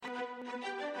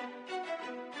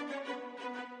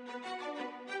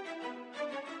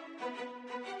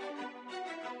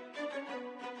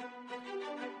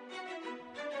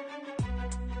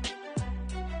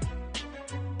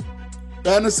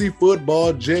Fantasy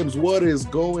Football Gems, what is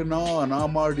going on?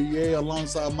 I'm RDA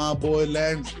alongside my boy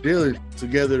Lance Dillon.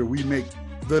 Together we make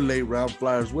the Late Round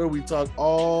Flyers, where we talk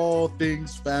all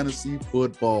things fantasy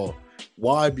football.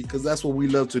 Why? Because that's what we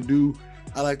love to do.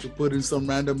 I like to put in some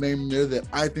random name in there that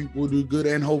I think will do good,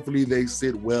 and hopefully they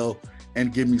sit well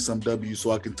and give me some W so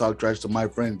I can talk trash to my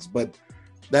friends. But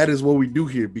that is what we do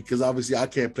here, because obviously I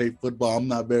can't play football. I'm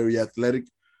not very athletic.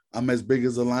 I'm as big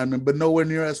as a lineman, but nowhere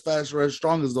near as fast or as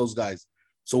strong as those guys.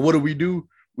 So what do?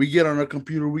 We get on our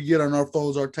computer, we get on our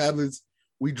phones, our tablets,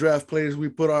 we draft players, we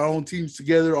put our own teams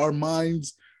together, our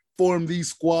minds form these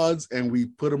squads, and we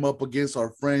put them up against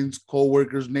our friends,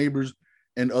 co-workers, neighbors,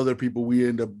 and other people we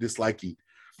end up disliking.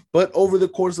 But over the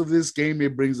course of this game,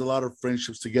 it brings a lot of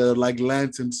friendships together, like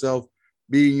Lance himself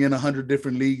being in 100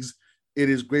 different leagues. It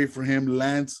is great for him.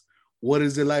 Lance, what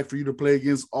is it like for you to play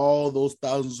against all those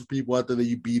thousands of people out there that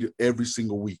you beat every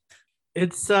single week?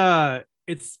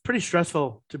 It's pretty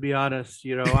stressful, to be honest.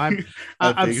 I'm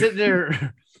think sitting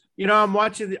there,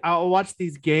 I'll watch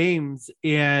these games,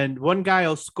 and one guy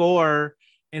will score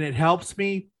and it helps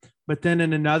me, but then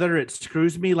in another it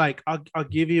screws me. Like I'll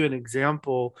give you an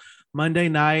example. Monday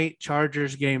night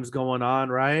Chargers games going on,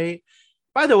 right?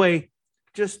 By the way,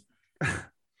 just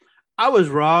I was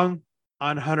wrong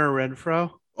on Hunter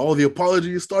Renfro. oh, the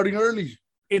apology is starting early.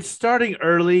 It's starting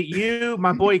early.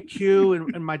 My boy Q,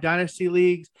 in my dynasty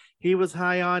leagues, he was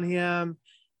high on him,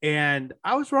 and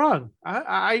I was wrong.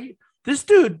 This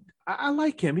dude, I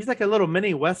like him. He's like a little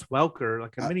mini Wes Welker,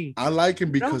 like a mini. I like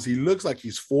him You know? because he looks like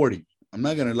he's 40. I'm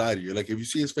not gonna lie to you. Like if you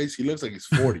see his face, he looks like he's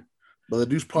 40. But the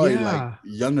dude's probably like Yeah,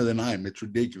 younger than I am. It's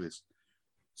ridiculous.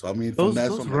 So I mean, from those that,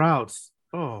 so those I'm like, routes.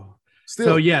 Oh, so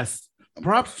still, yes, um,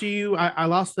 props to you. I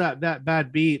lost that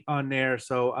bad beat on there,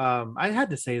 so I had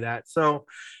to say that. So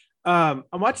I'm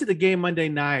watching the game Monday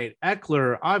night.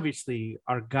 Eckler, obviously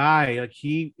our guy, like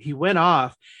he went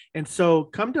off, and so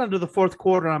come down to the fourth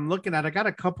quarter. I'm looking at. I got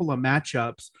a couple of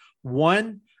matchups.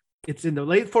 One, it's in the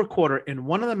late fourth quarter. In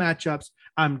one of the matchups,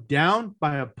 I'm down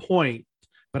by a point,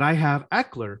 but I have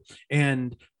Eckler,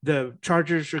 and the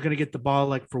Chargers are going to get the ball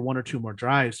like for one or two more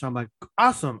drives. So I'm like,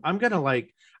 awesome. I'm gonna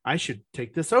like, I should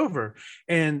take this over.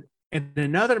 And in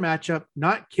another matchup,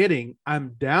 not kidding,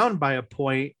 I'm down by a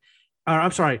point, or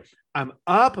I'm sorry, I'm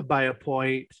up by a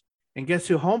point. And guess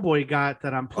who homeboy got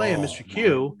that I'm playing, oh Mr. my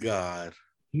Q? god.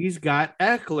 He's got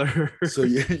Eckler. So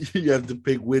yeah, you have to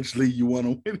pick which league you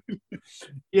want to win.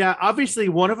 Yeah, obviously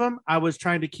one of them I was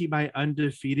trying to keep my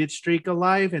undefeated streak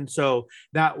alive, and so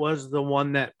that was the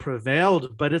one that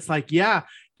prevailed. But it's like, yeah,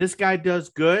 this guy does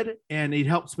good, and it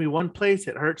helps me one place,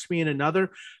 it hurts me in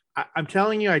another. I'm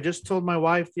telling you, I just told my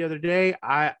wife the other day,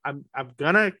 I'm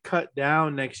gonna cut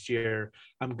down next year.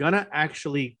 I'm gonna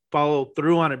actually follow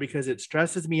through on it because it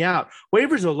stresses me out.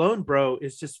 Waivers alone, bro,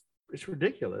 is just it's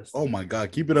ridiculous. Oh my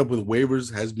god, keeping up with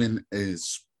waivers has been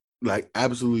is like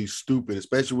absolutely stupid,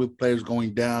 especially with players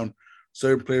going down,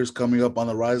 certain players coming up on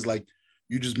the rise. Like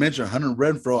you just mentioned, Hunter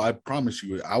Renfro. I promise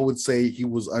you, I would say he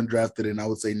was undrafted, and I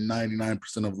would say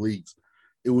 99% of leagues.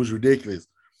 It was ridiculous.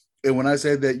 And when I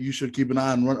said that you should keep an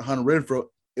eye on Hunter Renfro,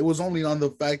 it was only on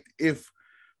the fact if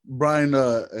Brian,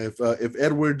 if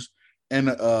Edwards and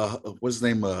what's his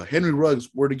name, Henry Ruggs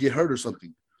were to get hurt or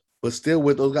something. But still,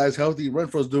 with those guys healthy,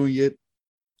 Renfro's doing it.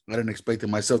 I didn't expect it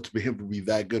myself to be him to be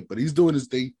that good, but he's doing his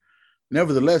thing.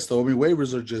 Nevertheless, though, I mean,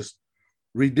 waivers are just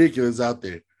ridiculous out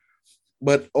there.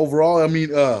 But overall, I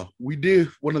mean, we did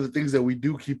one of the things that we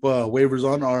do keep waivers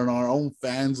on are in our own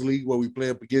fans league where we play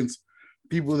up against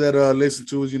people that listen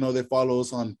to us. You know, they follow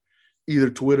us on either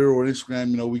Twitter or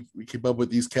Instagram. You know, we keep up with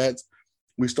these cats.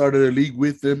 We started a league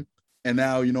with them, and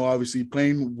now you know, obviously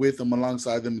playing with them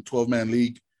alongside them, a 12-man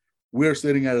league. We're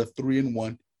sitting at a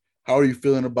 3-1. How are you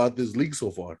feeling about this league so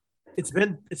far? It's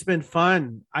been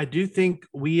fun. I do think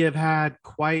we have had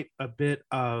quite a bit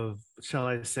of, shall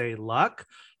I say, luck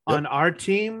Yep. on our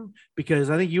team, because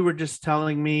I think you were just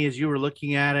telling me as you were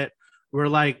looking at it, we're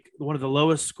like one of the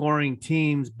lowest scoring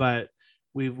teams, but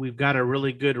we've got a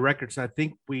really good record. So I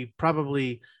think we've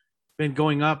probably been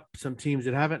going up some teams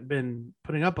that haven't been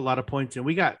putting up a lot of points, and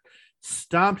we got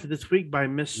stomped this week by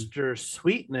Mr.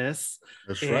 Sweetness.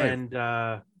 That's right.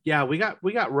 And yeah, we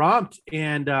got romped,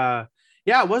 and yeah,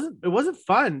 it wasn't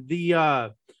fun.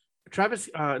 The Travis,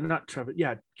 not Travis,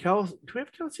 yeah, Kelsey. Do we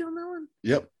have Kelsey on that one?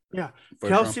 Yep. Yeah,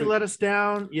 First round Kelsey pick. let us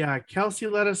down. Yeah, Kelsey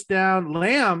let us down.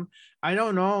 Lamb, I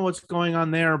don't know what's going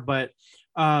on there, but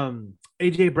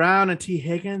AJ Brown and T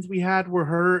Higgins we had were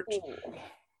hurt.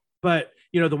 But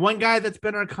the one guy that's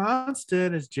been our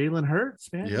constant is Jalen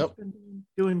Hurts, man. He's Yep. been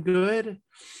doing good.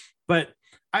 But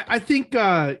I think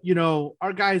our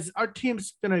guys, our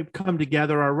team's gonna come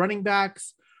together. Our running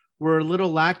backs, we're a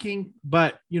little lacking,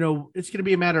 but it's going to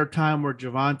be a matter of time where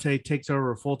Javonte takes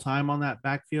over full time on that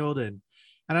backfield, and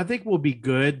I think we'll be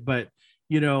good. But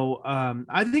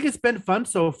I think it's been fun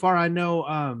so far. I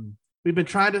know we've been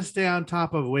trying to stay on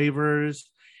top of waivers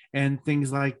and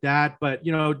things like that, but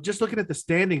just looking at the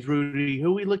standings, Rudy, who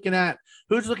are we looking at?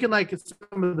 Who's looking like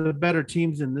some of the better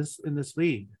teams in this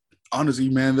league? Honestly,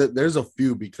 man, there's a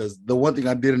few, because the one thing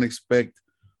I didn't expect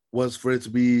was for it to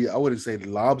be, I wouldn't say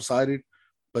lopsided,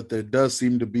 but there does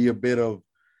seem to be a bit of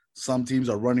some teams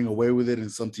are running away with it and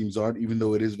some teams aren't, even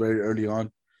though it is very early on.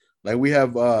 Like we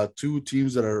have two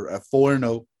teams that are at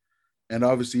 4-0, and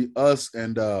obviously us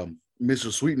and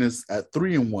Mr. Sweetness at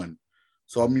 3-1.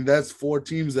 So I mean that's four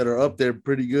teams that are up there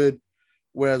pretty good,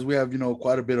 whereas we have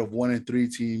quite a bit of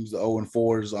 1-3 teams,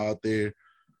 0-4s out there.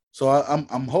 So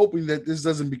I'm hoping that this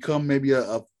doesn't become maybe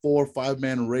a 4 or 5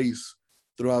 man race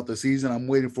throughout the season. I'm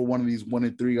waiting for one of these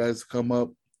 1-3 guys to come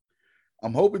up.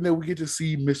 I'm hoping that we get to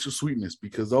see Mr. Sweetness,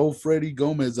 because old Freddie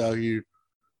Gomez out here,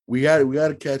 we got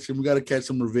to catch him. We got to catch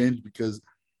some revenge, because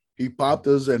he popped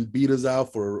us and beat us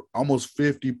out for almost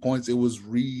 50 points. It was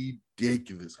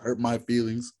ridiculous. Hurt my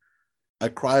feelings. I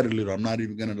cried a little. I'm not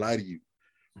even gonna lie to you.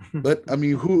 But I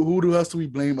mean, who else do we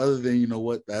blame other than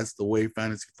that's the way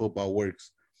fantasy football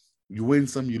works. You win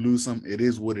some, you lose some. It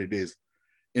is what it is.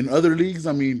 In other leagues,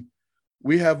 I mean,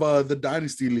 we have the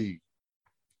Dynasty League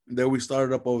that we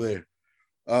started up over there.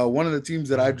 One of the teams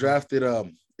that I drafted,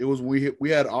 it was we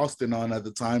had Austin on at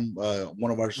the time,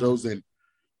 one of our shows, and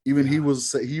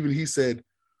he said,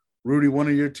 Rudy, one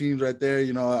of your teams right there,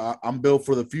 I'm built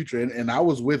for the future, and I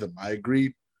was with him. I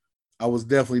agreed. I was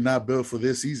definitely not built for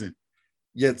this season.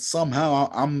 Yet somehow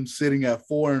I'm sitting at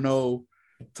 4-0,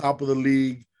 top of the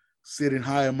league, sitting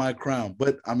high in my crown.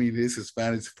 But I mean, this is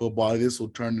fantasy football. This will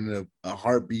turn into a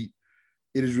heartbeat.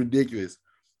 It is ridiculous.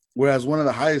 Whereas one of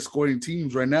the highest scoring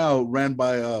teams right now, ran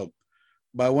by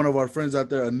one of our friends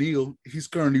out there, Anil, he's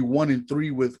currently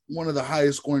 1-3 with one of the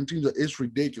highest scoring teams. It's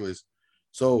ridiculous.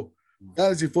 So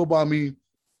fantasy football, I mean,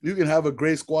 you can have a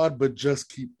great squad, but just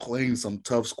keep playing some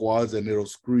tough squads and it'll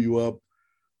screw you up.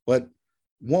 But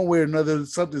one way or another,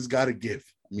 something's got to give.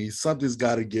 I mean, something's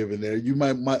got to give in there. You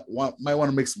might want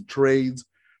to make some trades,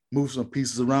 move some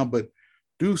pieces around, but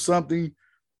do something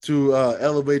to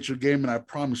elevate your game. And I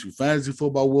promise you, fantasy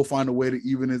football will find a way to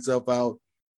even itself out.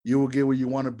 You will get where you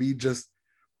want to be. Just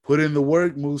put in the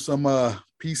work, move some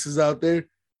pieces out there,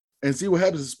 and see what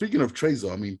happens. Speaking of trades,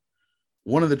 though, I mean,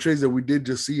 one of the trades that we did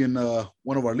just see in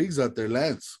one of our leagues out there,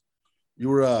 Lance,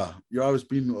 you're always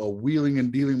being a wheeling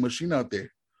and dealing machine out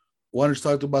there. Why don't you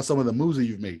talk about some of the moves that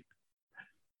you've made?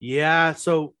 Yeah.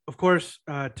 So of course,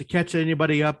 to catch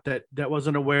anybody up that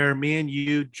wasn't aware, me and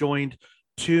you joined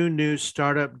 2 new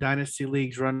startup dynasty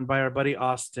leagues run by our buddy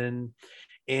Austin.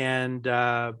 And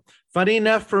funny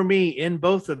enough for me, in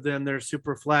both of them, they're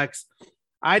super flex.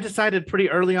 I decided pretty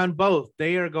early on both.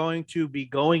 They are going to be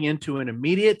going into an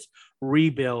immediate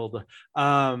rebuild.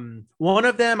 One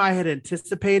of them I had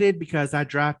anticipated because I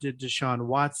drafted Deshaun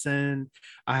Watson.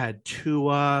 I had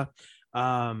Tua,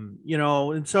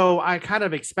 and so I kind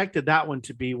of expected that one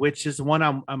to be, which is one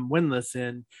I'm winless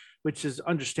in, which is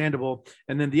understandable.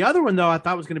 And then the other one, though, I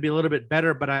thought was going to be a little bit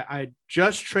better, but I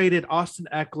just traded Austin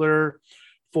Eckler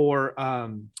for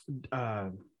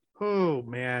oh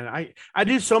man, I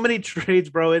do so many trades,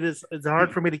 bro. It's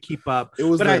hard for me to keep up. It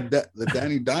was the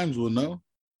Danny Dimes one, no?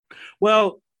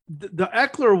 Well, the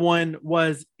Eckler one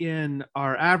was in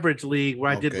our average league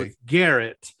where I did with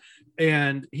Garrett,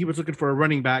 and he was looking for a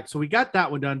running back, so we got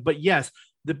that one done. But yes,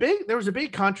 there was a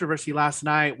big controversy last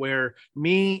night where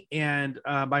me and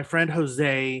my friend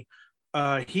Jose,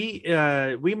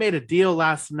 we made a deal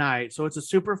last night. So it's a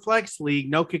super flex league,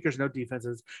 no kickers, no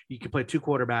defenses. You can play 2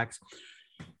 quarterbacks.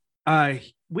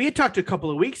 We had talked a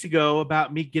couple of weeks ago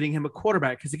about me getting him a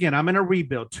quarterback because, again, I'm in a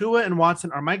rebuild. Tua and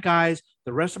Watson are my guys.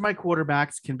 The rest of my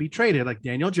quarterbacks can be traded, like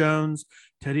Daniel Jones,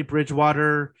 Teddy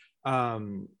Bridgewater. I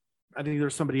think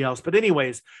there's somebody else. But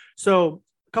anyways, so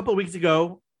a couple of weeks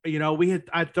ago,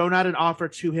 I'd thrown out an offer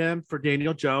to him for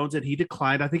Daniel Jones, and he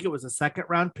declined. I think it was a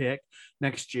 2nd-round pick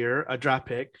next year, a draft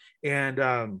pick. And,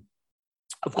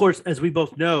 of course, as we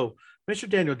both know, Mr.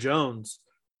 Daniel Jones,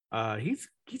 he's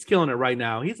killing it right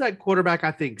now. He's like quarterback,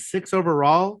 I think 6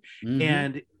 overall,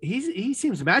 and he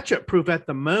seems matchup proof at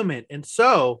the moment. And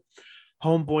so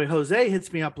homeboy Jose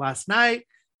hits me up last night.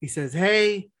 He says,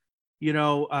 hey,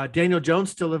 Daniel Jones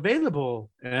still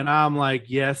available? And I'm like,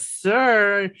 yes,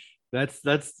 sir.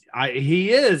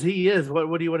 He is.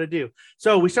 What do you want to do?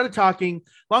 So we started talking.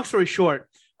 Long story short,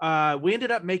 we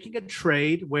ended up making a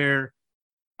trade where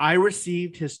I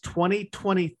received his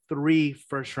 2023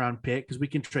 first round pick because we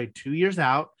can trade 2 years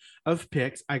out of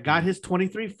picks. I got his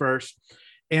 23 first,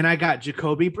 and I got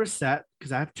Jacoby Brissett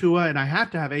because I have Tua and I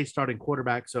have to have a starting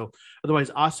quarterback. So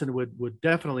otherwise, Austin would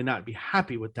definitely not be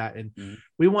happy with that. And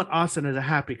we want Austin as a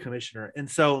happy commissioner. And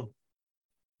so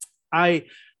I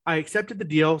accepted the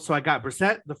deal. So I got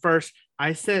Brissett the first.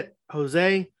 I sent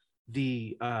Jose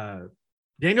the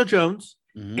Daniel Jones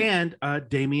and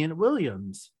Damian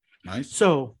Williams. Nice.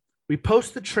 So we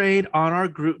post the trade on our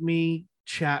GroupMe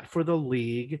chat for the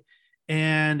league,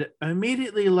 and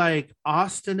immediately, like,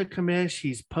 Austin to commish,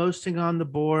 he's posting on the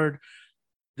board,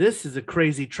 this is a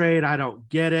crazy trade. I don't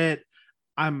get it.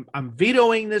 I'm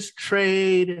vetoing this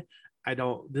trade.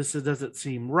 This doesn't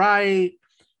seem right.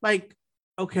 Like,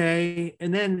 okay.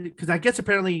 And then, because I guess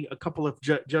apparently a couple of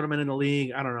gentlemen in the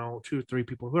league, I don't know, 2 or 3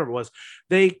 people, whoever it was,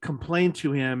 they complained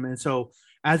to him. And so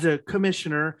as a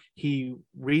commissioner, he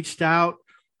reached out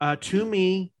to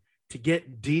me to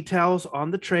get details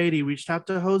on the trade. He reached out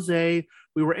to Jose.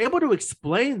 We were able to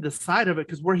explain the side of it,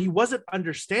 because where he wasn't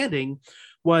understanding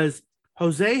was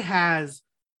Jose has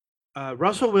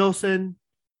Russell Wilson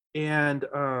and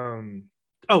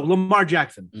Lamar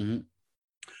Jackson.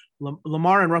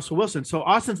 Lamar and Russell Wilson. So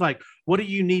Austin's like, what do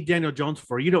you need Daniel Jones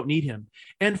for? You don't need him.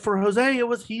 And for Jose,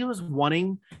 he was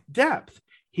wanting depth.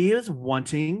 He is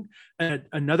wanting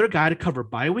another guy to cover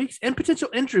bye weeks and potential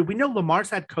injury. We know Lamar's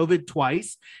had COVID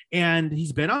twice, and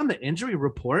he's been on the injury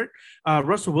report.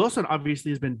 Russell Wilson obviously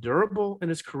has been durable in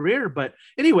his career. But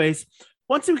anyways,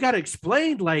 once we got it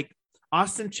explained, like,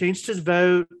 Austin changed his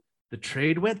vote. The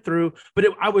trade went through. But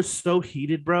I was so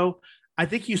heated, bro. I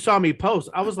think you saw me post.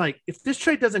 I was like, if this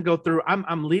trade doesn't go through,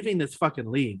 I'm leaving this fucking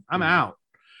league. I'm out.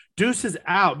 Deuce is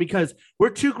out, because we're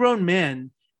 2 grown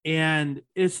men, and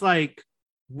it's like,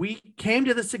 we came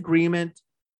to this agreement,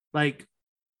 like,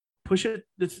 push it.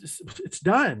 It's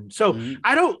done. So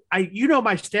you know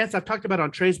my stance. I've talked about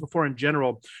on trades before in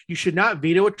general. You should not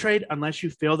veto a trade unless you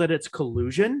feel that it's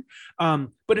collusion. But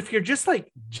if you're just like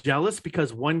jealous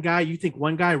because you think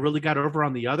one guy really got over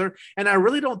on the other, and I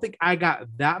really don't think I got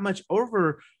that much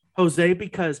over Jose,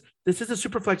 because this is a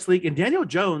super flex league, and Daniel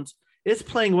Jones is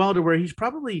playing well to where he's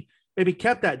probably maybe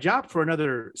kept that job for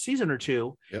another season or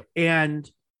 2. Yep.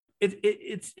 And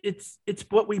it's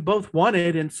what we both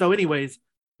wanted. And so anyways,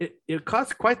 it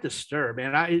caused quite the stir,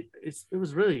 man. It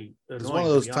was really annoying. It's one of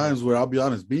those times where, I'll be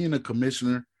honest, being a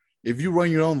commissioner, if you run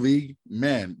your own league,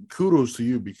 man, kudos to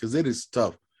you, because it is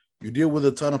tough. You deal with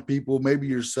a ton of people, maybe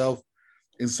yourself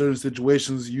in certain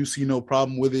situations, you see no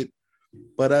problem with it.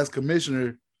 But as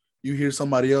commissioner, you hear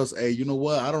somebody else, hey, you know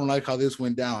what? I don't like how this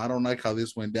went down. I don't like how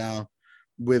this went down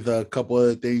with a couple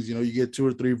other things. You know, you get 2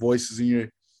 or 3 voices in your,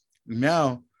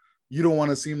 now you don't want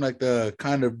to seem like the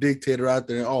kind of dictator out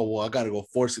there. Oh, well, I got to go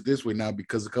force it this way now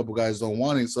because a couple guys don't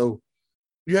want it. So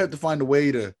you have to find a way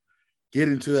to get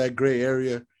into that gray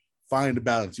area, find a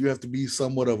balance. You have to be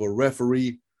somewhat of a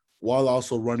referee while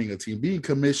also running a team. Being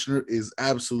commissioner is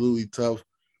absolutely tough.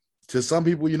 To some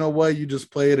people, you know what? You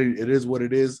just play it and it is what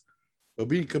it is. But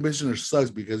being commissioner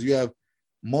sucks because you have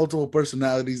multiple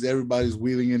personalities. Everybody's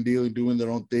wheeling and dealing, doing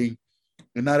their own thing.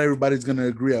 And not everybody's going to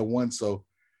agree at once. So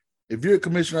if you're a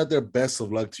commissioner out there, best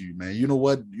of luck to you, man. You know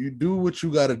what? You do what you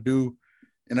got to do.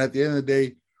 And at the end of the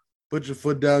day, put your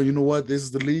foot down. You know what? This is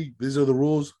the league. These are the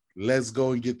rules. Let's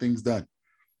go and get things done.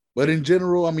 But in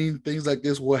general, I mean, things like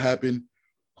this will happen.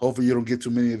 Hopefully you don't get too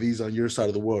many of these on your side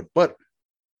of the world. But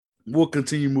we'll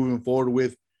continue moving forward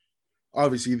with,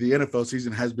 obviously, the NFL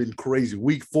season has been crazy.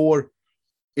 Week 4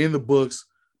 in the books.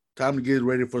 Time to get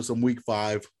ready for some week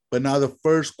 5. But now the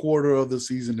first quarter of the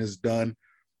season is done.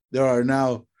 There are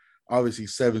now obviously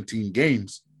 17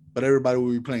 games, but everybody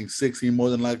will be playing 16 more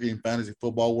than likely in fantasy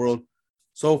football world.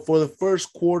 So for the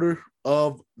first quarter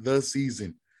of the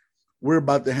season, we're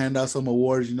about to hand out some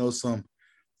awards, some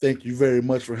thank you very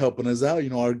much for helping us out.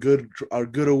 Our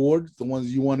good awards, the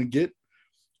ones you want to get.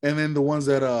 And then the ones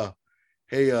that,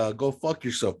 hey, go fuck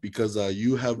yourself because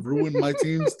you have ruined my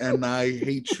teams and I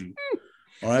hate you.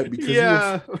 All right.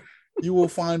 Because you will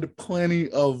find plenty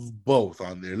of both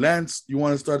on there. Lance, you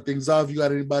want to start things off? You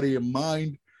got anybody in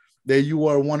mind that you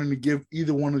are wanting to give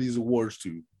either one of these awards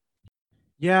to?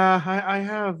 Yeah, I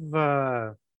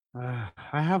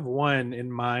have one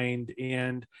in mind,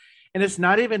 and it's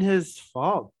not even his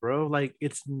fault, bro. Like,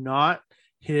 it's not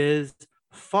his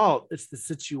fault. It's the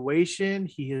situation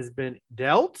he has been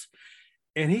dealt,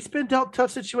 and he's been dealt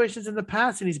tough situations in the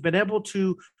past, and he's been able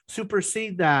to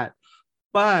supersede that.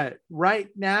 But right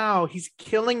now, he's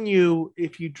killing you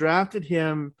if you drafted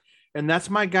him, and that's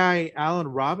my guy, Allen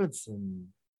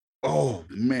Robinson. Oh,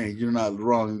 man, you're not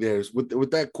wrong there.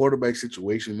 With that quarterback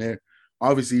situation there,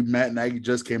 Obviously, Matt Nagy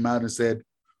just came out and said,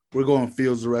 we're going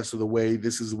Fields the rest of the way.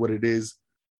 This is what it is.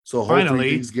 So hopefully Finally.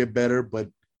 things get better. But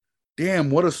damn,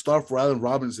 what a start for Allen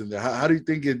Robinson there. How do you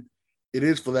think it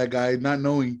is for that guy, not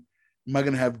knowing, am I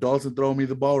going to have Dalton throwing me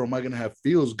the ball or am I going to have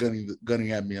Fields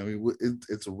gunning at me? I mean,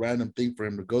 it's a random thing for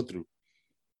him to go through.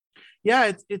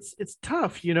 Yeah, it's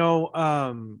tough.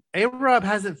 A-Rob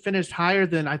hasn't finished higher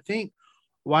than I think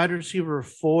wide receiver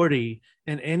 40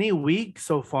 in any week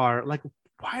so far. Like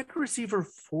wide receiver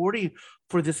 40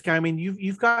 for this guy. I mean,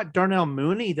 you've got Darnell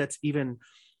Mooney that's even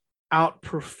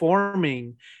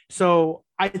outperforming. So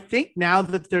I think now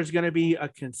that there's going to be a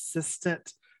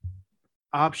consistent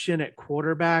option at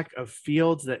quarterback of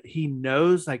Fields that he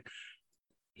knows, like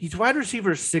he's wide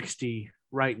receiver 60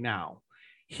 right now.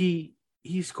 He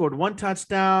scored 1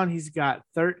 touchdown. He's got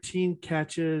 13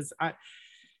 catches.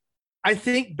 I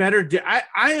think better.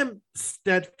 I am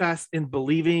steadfast in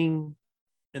believing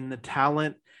in the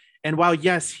talent. And while,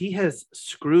 yes, he has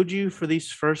screwed you for these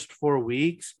first 4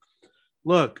 weeks,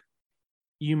 look,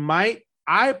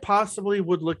 I possibly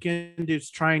would look into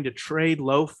trying to trade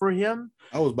low for him.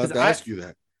 I was about to ask you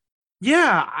that.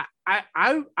 Yeah,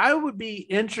 I would be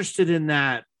interested in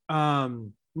that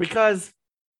because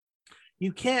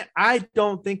you can't. I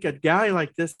don't think a guy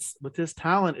like this with this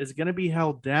talent is going to be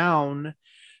held down,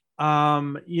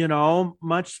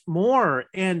 much more.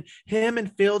 And him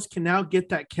and Fields can now get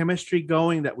that chemistry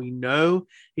going that we know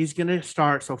he's going to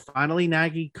start. So finally,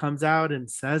 Nagy comes out and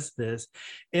says this,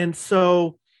 and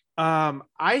so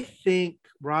I think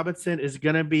Robinson is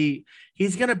going to be.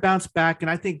 He's going to bounce back, and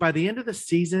I think by the end of the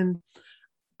season,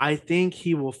 I think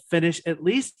he will finish at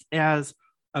least as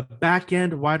a back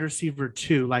end wide receiver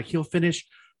 2. Like he'll finish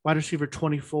wide receiver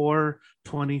 24,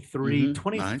 23,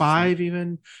 25 nice.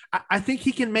 Even. I think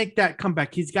he can make that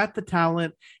comeback. He's got the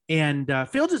talent, and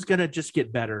Fields is going to just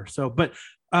get better. So, but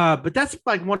that's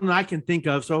like one that I can think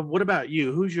of. So what about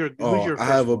you? Who's your I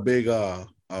have a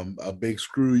big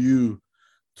screw you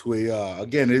to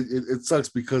again, it sucks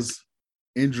because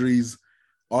injuries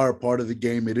are a part of the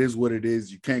game. It is what it is.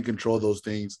 You can't control those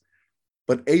things.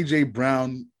 But AJ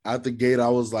Brown, out the gate, I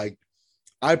was like,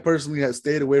 I personally had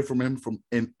stayed away from him from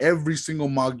in every single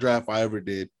mock draft I ever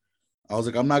did. I was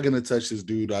like, I'm not going to touch this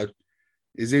dude.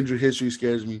 His injury history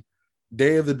scares me.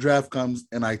 Day of the draft comes,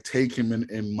 and I take him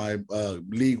in my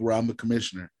league where I'm the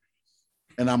commissioner.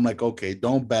 And I'm like, okay,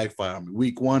 don't backfire on me.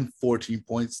 Week 1, 14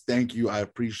 points. Thank you. I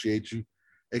appreciate you.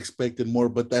 Expected more,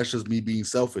 but that's just me being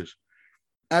selfish.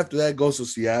 After that, goes to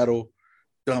Seattle,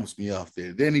 dumps me off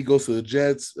there. Then he goes to the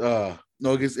Jets.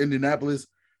 Against Indianapolis,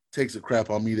 takes a crap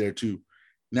on me there too.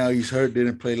 Now he's hurt,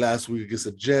 didn't play last week against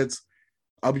the Jets.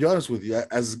 I'll be honest with you,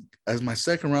 as my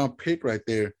second round pick right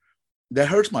there, that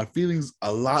hurts my feelings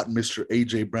a lot, Mr.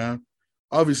 AJ Brown.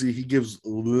 Obviously, he gives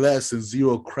less than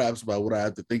 0 craps about what I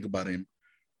have to think about him.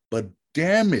 But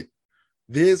damn it,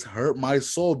 this hurt my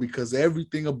soul because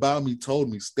everything about me told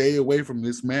me, stay away from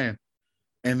this man.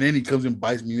 And then he comes and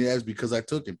bites me in the ass because I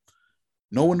took him.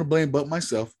 No one to blame but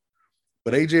myself.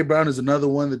 But A.J. Brown is another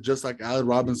one that, just like Allen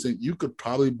Robinson, you could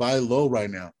probably buy low right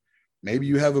now. Maybe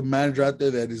you have a manager out there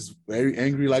that is very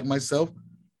angry like myself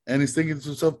and is thinking to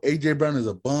himself, A.J. Brown is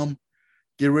a bum.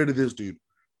 Get rid of this dude.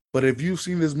 But if you've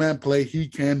seen this man play, he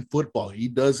can football. He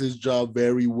does his job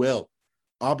very well.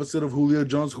 Opposite of Julio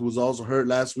Jones, who was also hurt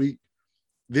last week,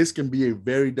 this can be a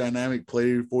very dynamic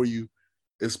player for you,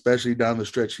 especially down the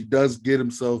stretch. He does get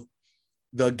himself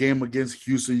the game against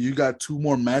Houston. You got 2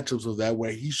 more matchups of that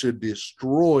where he should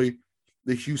destroy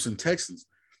the Houston Texans.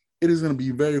 It is going to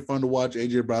be very fun to watch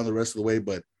A.J. Brown the rest of the way,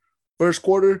 but first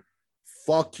quarter,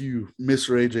 fuck you,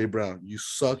 Mr. A.J. Brown. You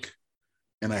suck,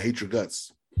 and I hate your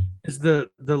guts. Is the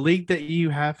league that you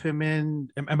have him in,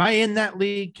 am I in that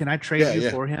league? Can I trade you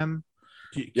for him?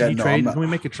 Can you trade? Can we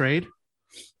make a trade?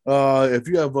 If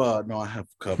you have, no, I have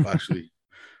Cup actually.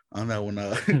 On that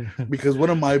one, because one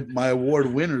of my award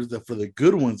winners for the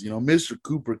good ones, Mr.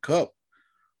 Cooper Kupp,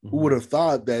 who would have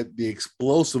thought that the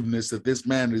explosiveness that this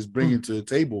man is bringing to the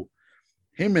table,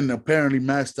 him and apparently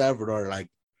Matt Stafford are like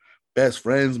best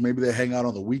friends. Maybe they hang out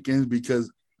on the weekends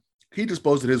because he just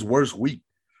posted his worst week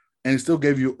and he still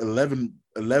gave you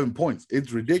 11 points.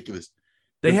 It's ridiculous.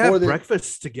 They have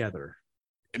breakfast together.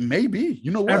 Maybe,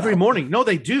 you know what? Every morning. No,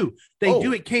 they do. They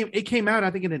do. It came out,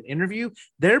 I think, in an interview.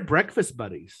 They're breakfast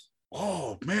buddies.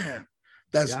 Oh man,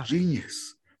 that's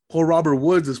genius. Poor Robert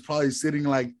Woods is probably sitting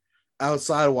like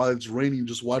outside while it's raining,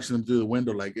 just watching them through the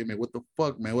window, like, hey man, what the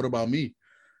fuck, man? What about me?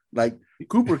 Like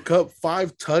Cooper Kupp,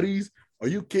 5 tutties. Are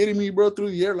you kidding me, bro?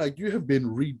 Through the air, like you have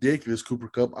been ridiculous, Cooper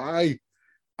Kupp. I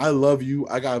love you.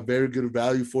 I got very good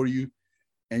value for you,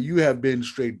 and you have been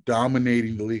straight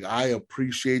dominating the league. I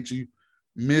appreciate you.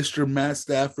 Mr. Matt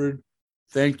Stafford,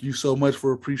 Thank you so much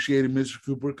for appreciating Mr.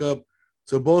 Cooper Cup.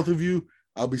 To both of you,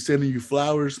 I'll be sending you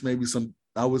flowers, maybe some,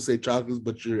 I would say chocolates,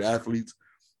 but you're athletes.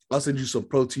 I'll send you some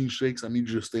protein shakes. I need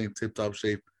you to stay in tip-top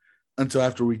shape until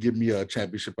after we get me a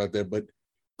championship out there. But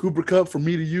Cooper Cup, from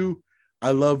me to you,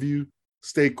 I love you.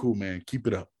 Stay cool, man. Keep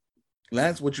it up.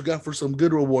 Lance, what you got for some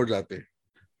good rewards out there?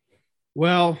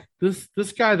 Well, this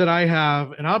guy that I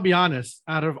have, and I'll be honest,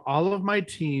 out of all of my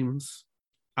teams,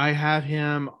 I have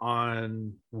him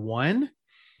on one,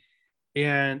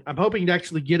 and I'm hoping to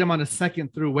actually get him on a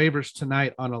second through waivers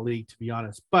tonight on a league, to be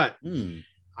honest. But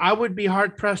I would be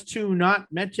hard pressed to not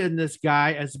mention this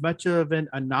guy. As much of an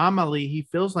anomaly he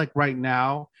feels like right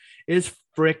now is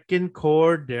freaking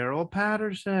Cordero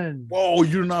Patterson. Whoa,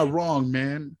 you're not wrong,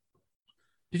 man.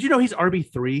 Did you know he's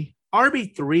RB3?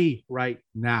 RB3 right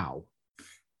now.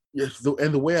 Yes,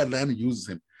 and the way Atlanta uses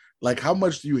him. Like, how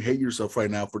much do you hate yourself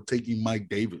right now for taking Mike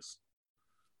Davis?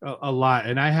 A lot.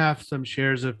 And I have some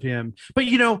shares of him. But,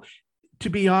 you know, to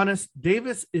be honest,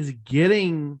 Davis is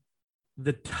getting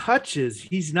the touches.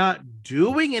 He's not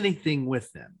doing anything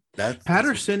with them.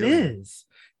 Patterson is.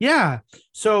 Yeah.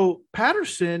 So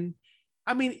Patterson,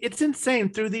 I mean, it's insane.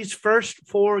 Through these first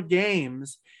 4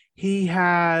 games, he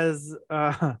has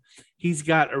he's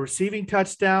got a receiving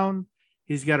touchdown.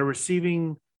 He's got a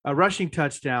rushing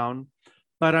touchdown.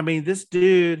 But I mean, this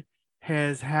dude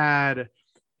has had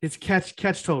his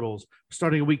catch totals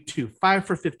starting in week 2, 5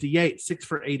 for 58, 6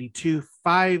 for 82,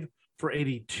 5 for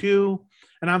 82.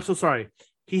 And I'm so sorry.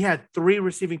 He had 3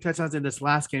 receiving touchdowns in this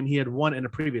last game. He had 1 in a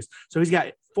previous. So he's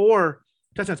got 4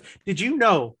 touchdowns. Did you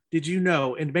know,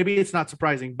 and maybe it's not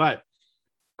surprising, but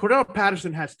Cordero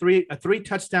Patterson has a 3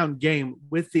 touchdown game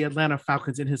with the Atlanta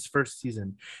Falcons in his first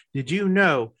season. Did you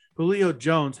know Julio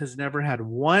Jones has never had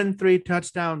 1 3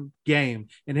 touchdown game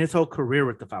in his whole career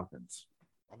with the Falcons?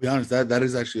 I'll be honest, that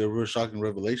is actually a real shocking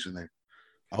revelation there.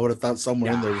 I would have thought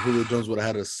somewhere in there Julio Jones would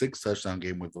have had a 6 touchdown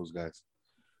game with those guys.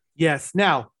 Yes.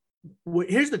 Now,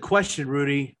 here's the question,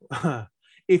 Rudy.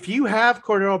 If you have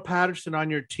Cordero Patterson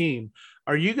on your team,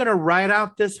 are you going to ride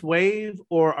out this wave,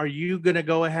 or are you going to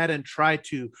go ahead and try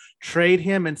to trade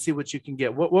him and see what you can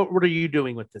get? What are you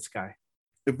doing with this guy?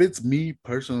 If it's me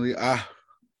personally, I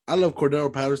love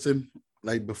Cordero Patterson.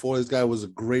 Like, before, this guy was a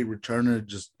great returner.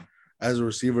 Just as a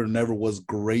receiver, never was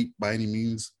great by any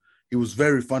means. He was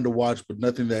very fun to watch, but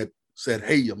nothing that said,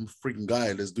 hey, I'm a freaking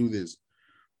guy. Let's do this.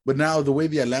 But now the way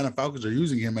the Atlanta Falcons are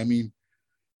using him, I mean,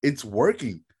 it's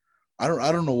working. I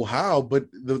don't know how, but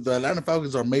the Atlanta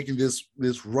Falcons are making this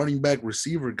running back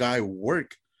receiver guy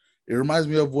work. It reminds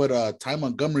me of what Ty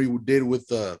Montgomery did with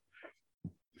the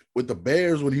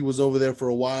Bears when he was over there for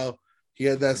a while. He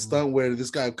had that stunt where this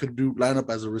guy could line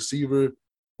up as a receiver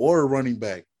or a running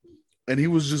back, and he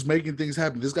was just making things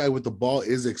happen. This guy with the ball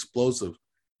is explosive.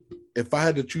 If I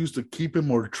had to choose to keep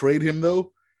him or trade him,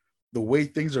 though, the way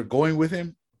things are going with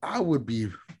him, I would be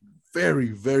very,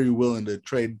 very willing to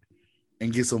trade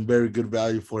and get some very good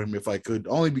value for him if I could,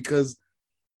 only because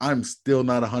I'm still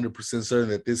not 100% certain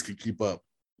that this could keep up.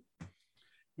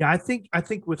 Yeah, I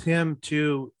think with him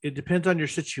too, it depends on your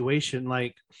situation.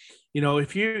 Like, you know,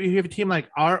 if you have a team like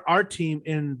our team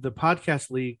in the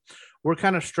podcast league, we're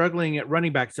kind of struggling at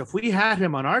running back. So if we had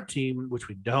him on our team, which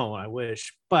we don't, I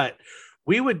wish, but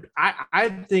we would, I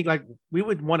think like we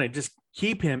would want to just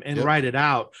keep him and ride it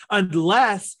out,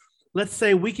 unless, let's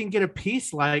say we can get a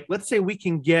piece like, let's say we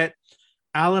can get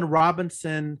Allen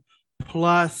Robinson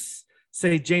plus,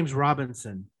 say, James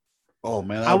Robinson. Oh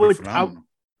man,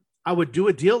 I would do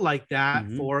a deal like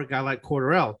that for a guy like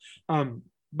Cordero.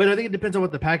 But I think it depends on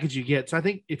what the package you get. So I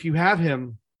think if you have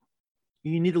him,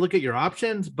 you need to look at your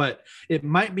options, but it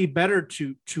might be better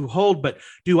to hold. But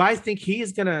do I think he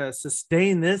is going to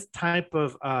sustain this type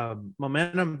of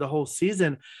momentum the whole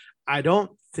season? I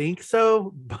don't think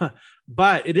so,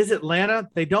 but it is Atlanta.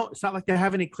 It's not like they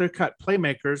have any clear-cut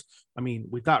playmakers. I mean,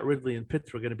 we thought Ridley and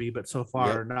Pitts were going to be, but so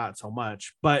far not so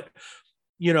much. But,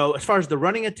 you know, as far as the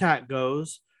running attack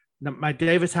goes, Mike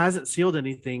Davis hasn't sealed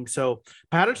anything. So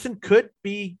Patterson could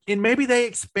be, and maybe they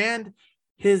expand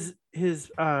his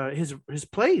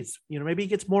plays. You know, maybe he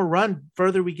gets more run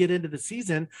further we get into the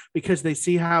season because they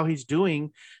see how he's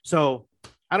doing. So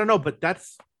I don't know, but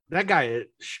that guy is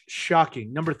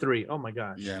shocking. Number 3. Oh my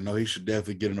gosh. Yeah, no, he should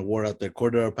definitely get an award out there.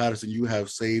 Cordero Patterson, you have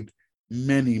saved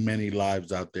many, many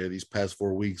lives out there these past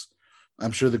 4 weeks.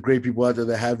 I'm sure the great people out there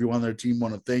that have you on their team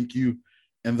want to thank you.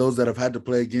 And those that have had to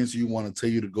play against you want to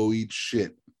tell you to go eat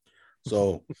shit.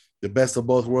 So the best of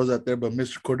both worlds out there. But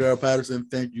Mr. Cordero Patterson,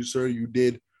 thank you, sir. You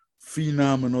did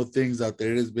phenomenal things out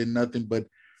there. It has been nothing but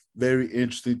very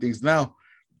interesting things. Now,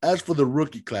 as for the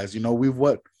rookie class, you know,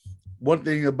 one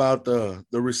thing about the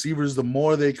receivers, the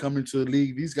more they come into the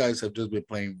league, these guys have just been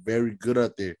playing very good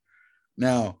out there.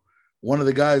 Now, one of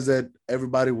the guys that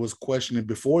everybody was questioning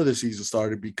before the season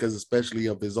started, because especially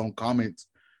of his own comments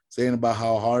saying about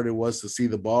how hard it was to see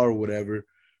the ball or whatever,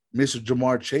 Mr.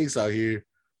 Jamar Chase out here,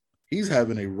 he's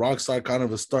having a rock star kind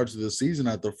of a start to the season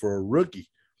out there for a rookie.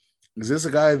 Is this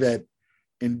a guy that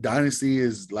in Dynasty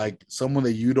is like someone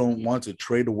that you don't want to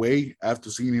trade away after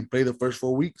seeing him play the first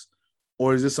 4 weeks?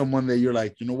 Or is this someone that you're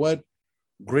like, you know what?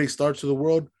 Great start to the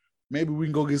world. Maybe we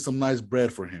can go get some nice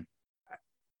bread for him.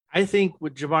 I think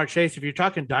with Jamar Chase, if you're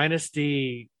talking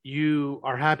dynasty, you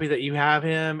are happy that you have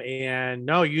him. And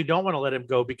no, you don't want to let him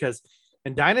go, because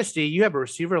in dynasty, you have a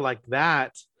receiver like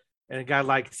that and a guy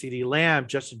like CeeDee Lamb,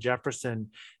 Justin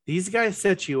Jefferson. These guys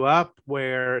set you up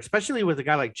where, especially with a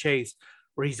guy like Chase,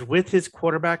 where he's with his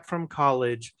quarterback from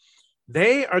college,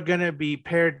 they are going to be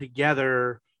paired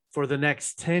together for the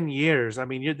next 10 years. I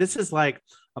mean, this is like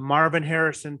a Marvin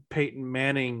Harrison, Peyton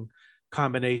Manning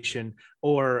combination,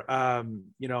 or,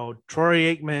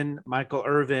 Troy Aikman, Michael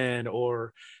Irvin,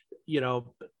 or,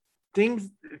 things,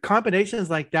 combinations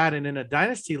like that. And in a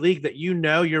dynasty league that,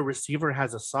 your receiver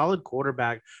has a solid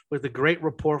quarterback with a great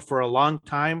rapport for a long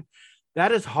time,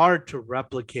 that is hard to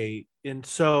replicate. And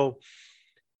so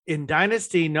in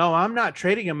dynasty, no, I'm not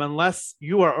trading him unless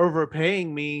you are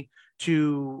overpaying me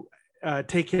to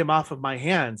take him off of my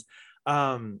hands.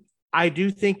 I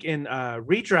do think in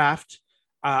redraft,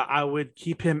 I would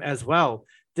keep him as well.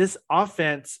 This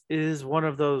offense is one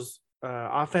of those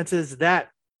offenses that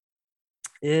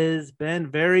has been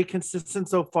very consistent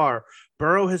so far.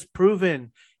 Burrow has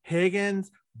proven Higgins,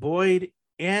 Boyd,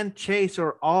 and Chase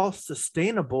are all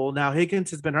sustainable. Now, Higgins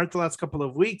has been hurt the last couple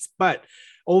of weeks, but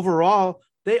overall,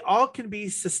 they all can be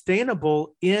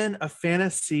sustainable in a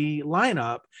fantasy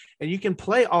lineup, and you can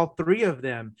play all three of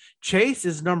them. Chase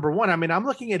is number one. I mean, I'm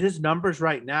looking at his numbers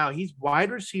right now. He's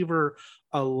wide receiver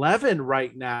 11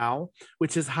 right now,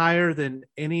 which is higher than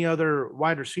any other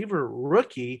wide receiver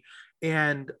rookie.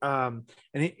 And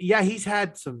he's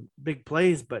had some big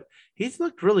plays, but he's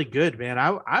looked really good, man.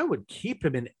 I would keep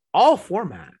him in all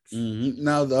formats. Mm-hmm.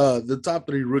 Now, the top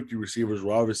three rookie receivers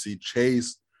were obviously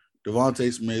Chase,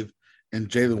 Devontae Smith, and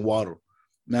Jalen Waddle.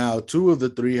 Now, two of the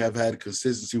three have had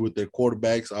consistency with their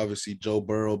quarterbacks. Obviously, Joe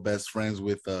Burrow, best friends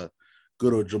with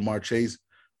good old Jamar Chase.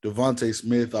 Devontae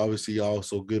Smith, obviously,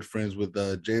 also good friends with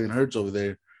Jalen Hurts over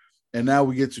there. And now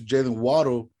we get to Jalen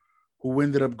Waddle, who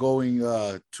ended up going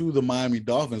to the Miami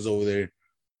Dolphins over there,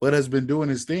 but has been doing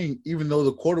his thing, even though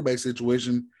the quarterback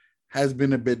situation has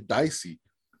been a bit dicey.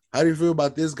 How do you feel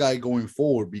about this guy going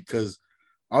forward? Because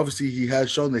obviously he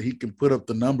has shown that he can put up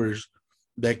the numbers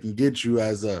that can get you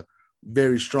as a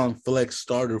very strong flex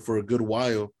starter for a good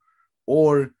while.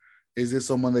 Or is this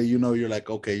someone that, you're like,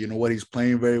 okay, you know what? He's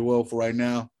playing very well for right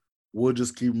now. We'll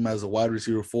just keep him as a wide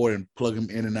receiver 4 and plug him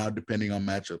in and out depending on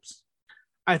matchups.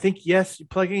 I think, yes,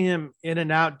 plugging him in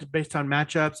and out based on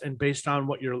matchups and based on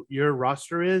what your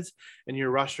roster is and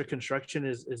your roster construction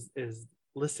is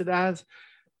listed as.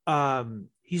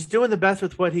 He's doing the best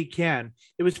with what he can.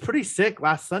 It was pretty sick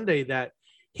last Sunday that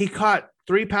he caught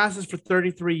 3 passes for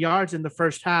 33 yards in the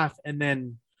first half, and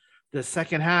then the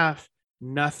second half,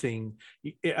 nothing.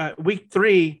 Week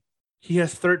 3, he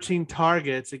has 13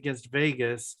 targets against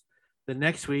Vegas. The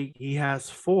next week, he has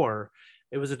 4.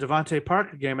 It was a Devontae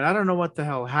Parker game, and I don't know what the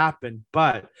hell happened,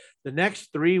 but the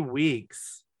next 3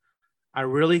 weeks, I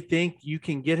really think you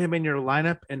can get him in your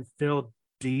lineup and feel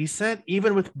decent,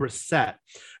 even with Brissett,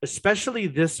 especially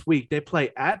this week. They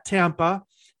play at Tampa.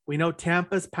 We know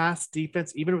Tampa's pass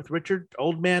defense, even with Richard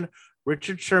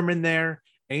Sherman there,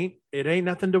 ain't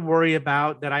nothing to worry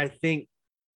about. That I think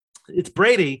it's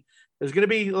Brady. There's going to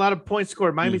be a lot of points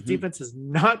scored. Miami's defense has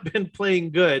not been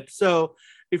playing good. So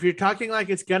if you're talking like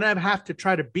it's going to have to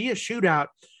try to be a shootout,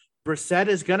 Brissett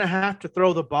is going to have to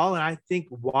throw the ball. And I think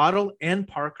Waddle and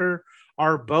Parker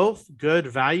are both good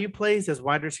value plays as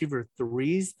wide receiver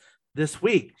 3s this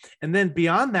week. And then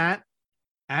beyond that,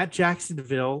 at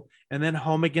Jacksonville, and then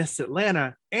home against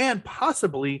Atlanta, and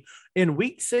possibly in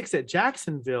week 6 at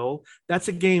Jacksonville. That's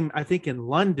a game, I think, in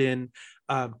London.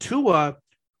 Tua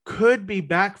could be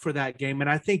back for that game. And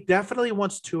I think definitely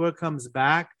once Tua comes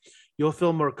back, you'll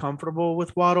feel more comfortable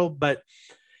with Waddle. But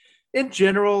in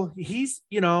general, he's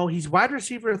wide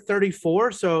receiver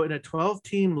 34. So in a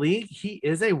 12-team league, he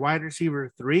is a wide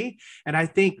receiver 3. And I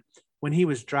think when he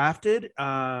was drafted,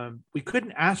 we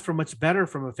couldn't ask for much better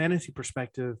from a fantasy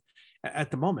perspective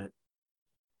at the moment.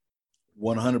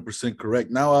 100%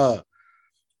 correct. Now,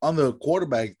 on the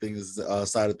quarterback things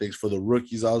side of things for the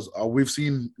rookies, we've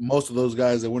seen most of those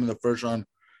guys that went in the first round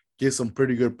get some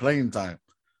pretty good playing time.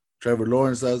 Trevor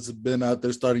Lawrence has been out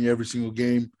there starting every single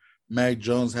game. Mac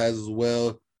Jones has as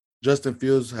well. Justin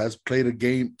Fields has played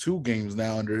 2 games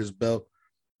now under his belt,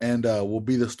 and will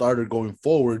be the starter going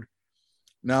forward.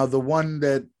 Now, the one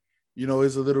that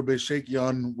is a little bit shaky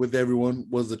on with everyone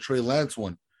was the Trey Lance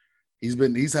one.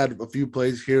 He's had a few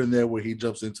plays here and there where he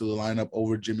jumps into the lineup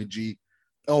over Jimmy G.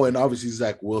 Oh, and obviously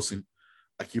Zach Wilson.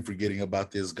 I keep forgetting about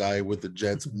this guy with the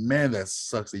Jets. Man, that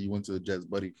sucks that you went to the Jets,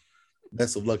 buddy.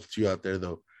 Best of luck to you out there,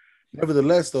 though.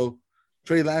 Nevertheless, though,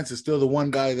 Trey Lance is still the one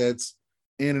guy that's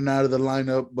in and out of the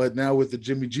lineup. But now with the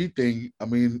Jimmy G thing, I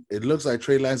mean, it looks like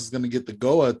Trey Lance is going to get the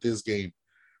go at this game.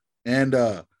 And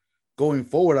going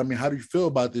forward, I mean, how do you feel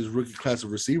about this rookie class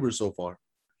of receivers so far?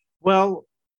 Well,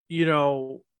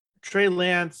 Trey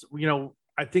Lance,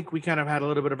 I think we kind of had a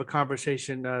little bit of a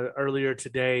conversation earlier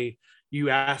today. You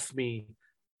asked me,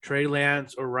 Trey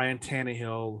Lance or Ryan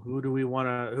Tannehill, who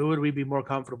would we be more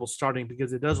comfortable starting?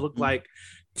 Because it does look like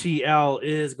TL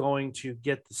is going to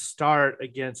get the start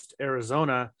against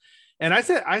Arizona. And I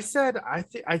think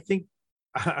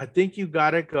you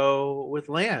got to go with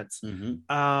Lance.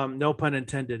 Mm-hmm. No pun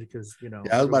intended, because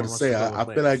I was about to say I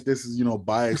feel like this is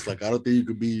biased. Like, I don't think you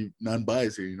could be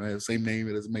non-biased here. The same name,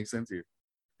 it doesn't make sense here.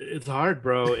 It's hard,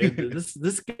 bro.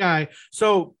 This guy.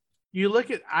 So you look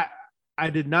at I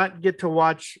did not get to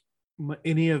watch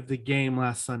any of the game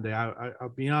last Sunday. I'll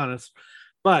be honest,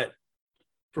 but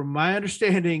from my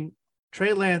understanding,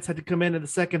 Trey Lance had to come in the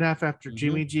second half after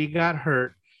Jimmy G got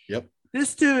hurt. Yep.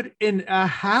 This dude in a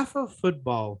half of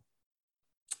football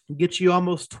gets you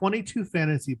almost 22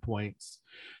 fantasy points,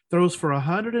 throws for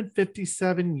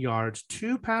 157 yards,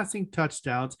 2 passing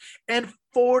touchdowns, and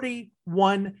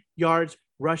 41 yards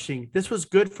rushing. This was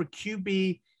good for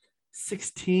QB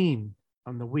 16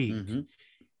 on the week. Mm-hmm.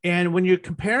 And when you're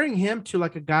comparing him to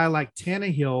like a guy like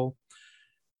Tannehill,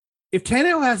 if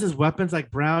Tannehill has his weapons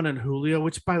like Brown and Julio,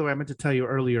 which, by the way, I meant to tell you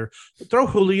earlier, throw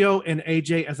Julio and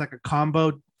AJ as like a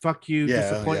combo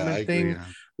disappointment thing.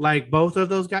 Like both of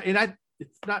those guys. And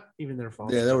it's not even their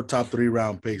fault. Yeah, they were top 3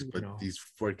 round picks, but these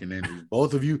freaking injuries.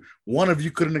 Both of you, one of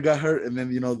you couldn't have got hurt, and then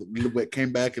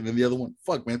came back, and then the other one,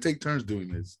 fuck, man, take turns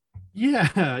doing this.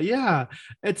 Yeah.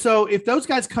 And so if those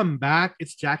guys come back,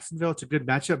 it's Jacksonville. It's a good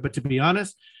matchup. But to be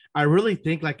honest, I really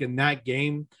think like in that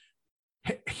game,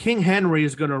 King Henry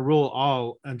is going to rule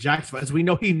all on Jacksonville, as we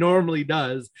know he normally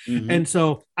does. Mm-hmm. And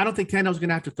so I don't think Tannehill's going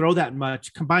to have to throw that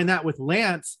much. Combine that with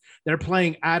Lance. They're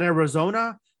playing at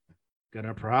Arizona. Going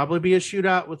to probably be a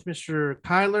shootout with Mr.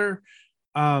 Kyler.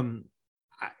 And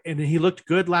he looked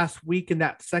good last week in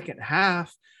that second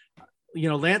half.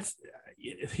 Lance,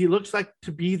 he looks like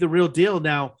to be the real deal.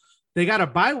 Now, they got a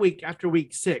bye week after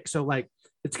week 6. So, like,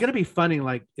 it's going to be funny.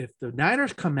 Like, if the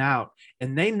Niners come out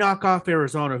and they knock off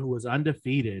Arizona, who was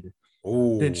undefeated,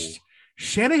 then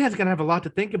Shanahan's going to have a lot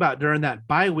to think about during that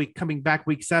bye week, coming back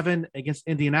week 7 against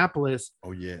Indianapolis.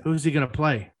 Oh, yeah. Who's he going to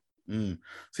play?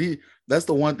 See, that's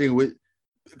the one thing with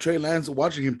Trey Lance,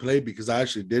 watching him play, because I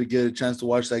actually did get a chance to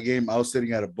watch that game. I was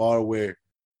sitting at a bar where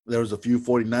there was a few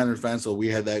 49ers fans, so we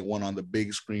had that one on the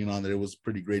big screen on there. It was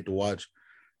pretty great to watch.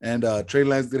 And Trey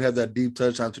Lance did have that deep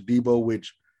touchdown to Debo,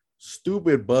 which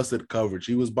stupid busted coverage.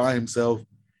 He was by himself.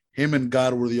 Him and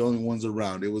God were the only ones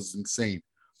around. It was insane.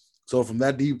 So from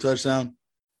that deep touchdown,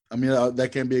 I mean,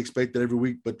 that can be expected every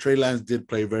week, but Trey Lance did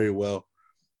play very well.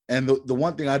 And the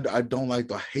one thing I don't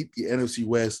like, I hate the NFC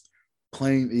West,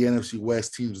 playing the NFC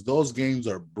West teams. Those games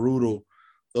are brutal.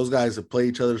 Those guys that play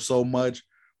each other so much.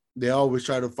 They always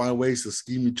try to find ways to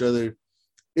scheme each other.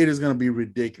 It is going to be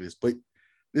ridiculous. But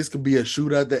this could be a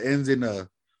shootout that ends in a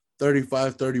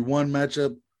 35-31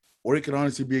 matchup, or it could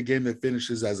honestly be a game that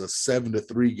finishes as a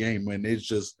 7-3 game when it's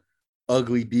just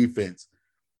ugly defense.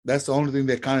 That's the only thing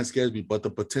that kind of scares me. But the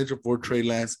potential for Trey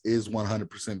Lance is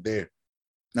 100% there.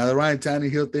 Now, the Ryan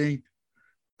Tannehill thing,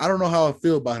 I don't know how I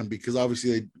feel about him, because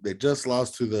obviously they just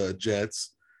lost to the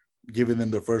Jets, giving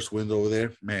them their first wins over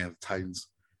there. Man, the Titans,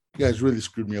 you guys really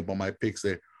screwed me up on my picks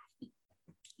there.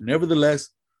 Nevertheless,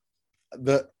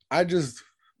 the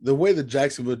way the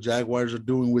Jacksonville Jaguars are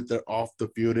doing with their off the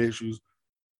field issues,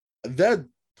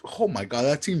 oh my God,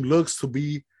 that team looks to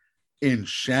be in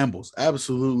shambles.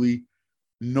 Absolutely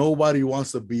nobody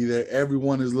wants to be there.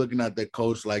 Everyone is looking at their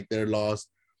coach like they're lost.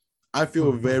 I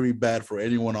feel very bad for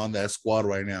anyone on that squad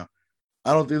right now.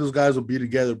 I don't think those guys will be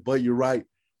together, but you're right.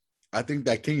 I think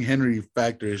that King Henry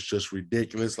factor is just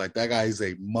ridiculous. Like, that guy is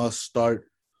a must start.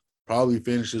 Probably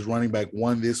finishes running back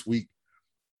 1 this week.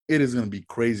 It is going to be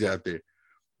crazy out there.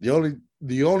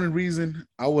 The only reason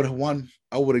I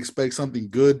would expect something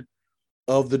good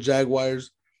of the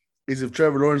Jaguars is if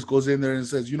Trevor Lawrence goes in there and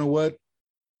says, you know what?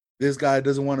 This guy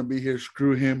doesn't want to be here.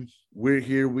 Screw him. We're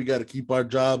here. We got to keep our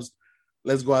jobs.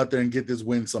 let's go out there and get this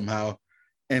win somehow,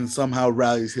 and somehow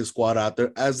rallies his squad out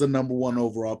there as the number one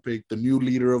overall pick, the new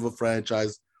leader of a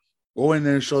franchise. Go in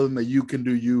there and show them that you can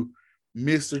do you,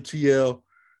 Mr. TL.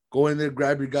 Go in there,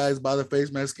 grab your guys by the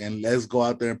face mask, and let's go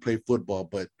out there and play football.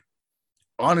 But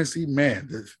honestly, man,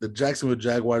 the Jacksonville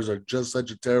Jaguars are just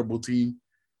such a terrible team.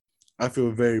 I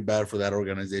feel very bad for that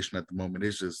organization at the moment.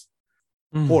 It's just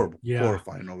horrible,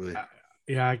 horrifying over there.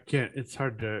 Yeah, I can't. It's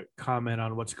hard to comment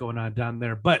on what's going on down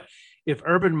there. But if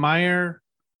Urban Meyer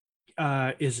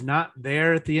is not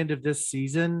there at the end of this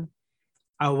season,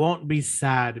 I won't be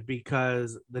sad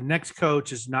because the next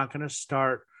coach is not going to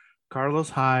start Carlos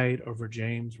Hyde over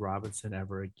James Robinson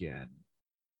ever again.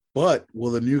 But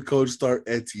will the new coach start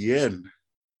Etienne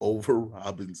over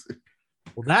Robinson?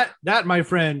 Well, that my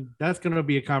friend, that's going to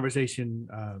be a conversation.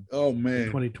 Oh man,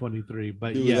 2023.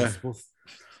 But dude, yes,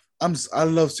 I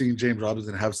love seeing James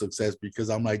Robinson have success because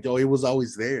I'm like, he was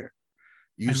always there.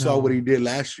 You saw what he did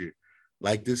last year.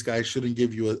 Like, this guy shouldn't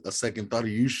give you a second thought.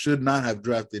 You should not have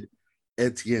drafted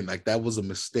Etienne. Like, that was a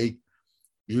mistake.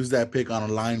 Use that pick on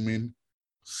a lineman.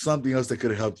 Something else that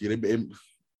could have helped you.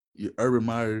 Urban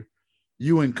Meyer,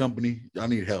 you and company, y'all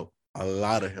need help. A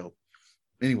lot of help.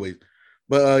 Anyways,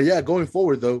 but going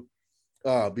forward though,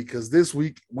 because this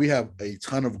week we have a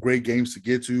ton of great games to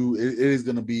get to. It is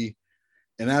going to be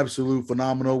an absolute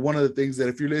phenomenal. One of the things that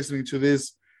if you're listening to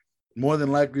this, more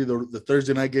than likely the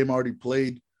Thursday night game already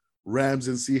played. Rams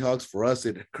and Seahawks. For us,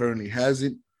 it currently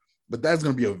hasn't. But that's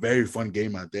going to be a very fun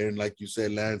game out there. And like you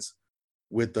said, Lance,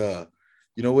 with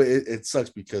it sucks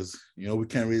because, we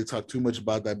can't really talk too much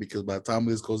about that because by the time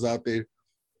this goes out there,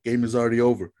 game is already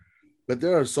over. But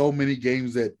there are so many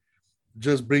games that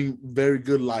just bring very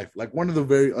good life. Like one of the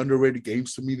very underrated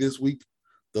games to me this week,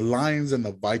 the Lions and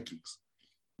the Vikings.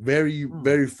 Very,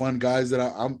 very fun guys that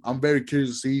I'm very curious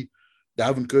to see.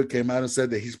 Dalvin Cook came out and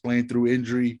said that he's playing through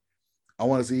injury. I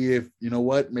want to see if,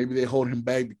 maybe they hold him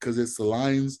back because it's the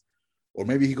Lions, or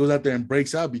maybe he goes out there and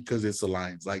breaks out because it's the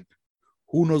Lions. Like,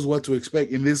 who knows what to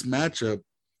expect in this matchup?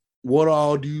 What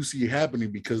all do you see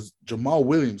happening? Because Jamal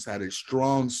Williams had a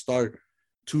strong start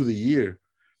to the year,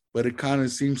 but it kind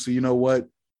of seems to,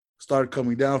 start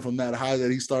coming down from that high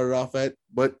that he started off at.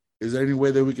 But is there any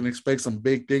way that we can expect some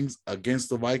big things against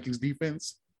the Vikings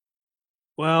defense?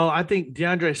 Well, I think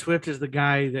DeAndre Swift is the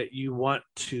guy that you want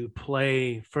to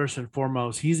play first and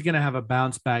foremost. He's going to have a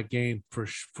bounce back game for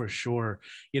sure.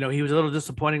 He was a little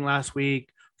disappointing last week,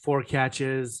 4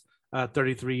 catches,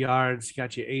 33 yards,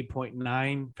 got you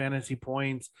 8.9 fantasy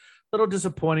points. A little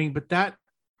disappointing, but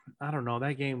I don't know,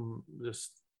 that game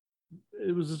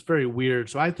it was just very weird.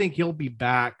 So I think he'll be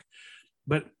back.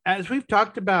 But as we've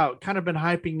talked about, kind of been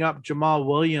hyping up Jamal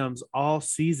Williams all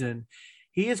season,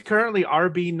 he is currently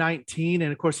RB19.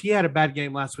 And of course, he had a bad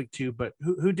game last week too, but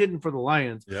who didn't for the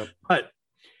Lions? Yep. But,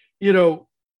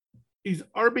 he's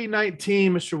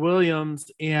RB19, Mr.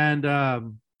 Williams,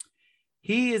 and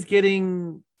he is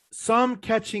getting some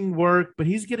catching work, but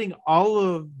he's getting all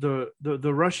of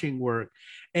the rushing work.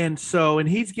 And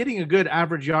he's getting a good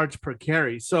average yards per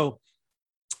carry. So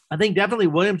I think definitely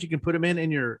Williams, you can put him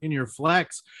in your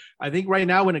flex. I think right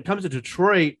now when it comes to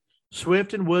Detroit,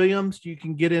 Swift and Williams, you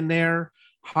can get in there.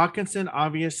 Hawkinson,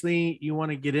 obviously, you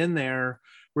want to get in there.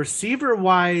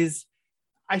 Receiver-wise,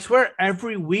 I swear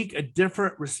every week a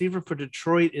different receiver for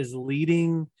Detroit is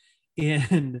leading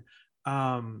in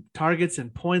targets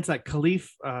and points, like Khalif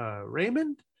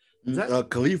Raymond.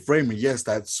 Khalif Raymond, yes,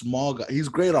 that small guy. He's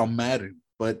great on Madden,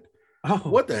 but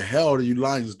what the hell are you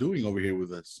Lions doing over here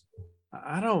with us?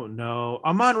 I don't know.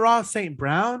 Amon-Ra St.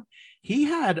 Brown, he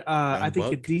had I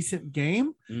think a decent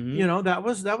game. Mm-hmm. That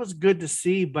was good to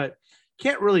see, but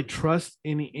can't really trust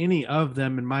any of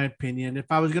them in my opinion. If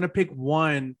I was going to pick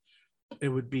one, it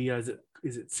would be is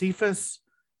it Cephas?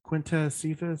 Quintez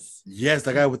Cephas? Yes,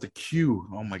 that guy with the Q.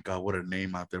 Oh my God, what a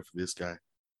name out there for this guy.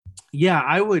 Yeah,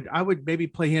 I would maybe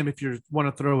play him if you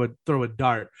want to throw a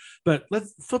dart. But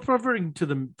let's flipping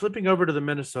over to the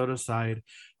Minnesota side.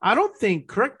 I don't think,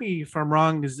 correct me if I'm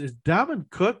wrong, is Dalvin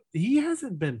Cook, he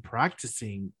hasn't been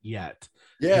practicing yet.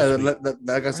 Yeah,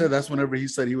 like I said, that's whenever he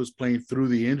said he was playing through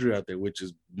the injury out there, which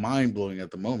is mind-blowing at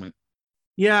the moment.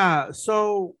 Yeah,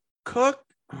 so Cook,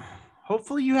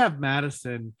 hopefully you have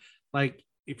Madison. Like,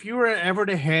 if you were ever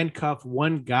to handcuff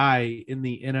one guy in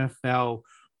the NFL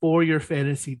for your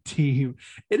fantasy team,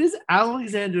 it is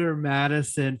Alexander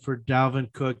Madison for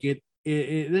Dalvin Cook.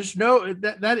 There's no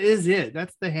that is it.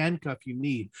 That's the handcuff you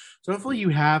need. So hopefully you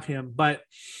have him, but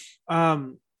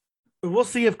we'll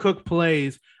see if Cook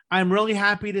plays. I'm really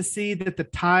happy to see that the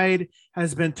tide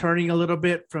has been turning a little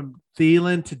bit from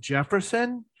Thielen to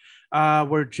Jefferson.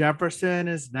 where Jefferson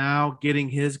is now getting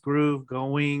his groove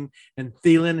going, and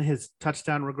Thielen, his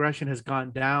touchdown regression has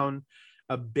gone down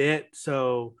a bit.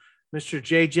 So, Mr.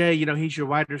 JJ, he's your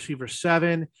wide receiver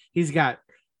 7. He's got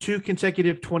 2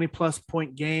 consecutive 20-plus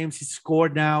point games. He's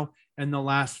scored now in the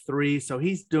last 3. So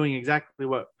he's doing exactly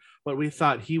what we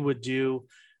thought he would do.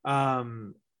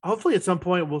 Hopefully at some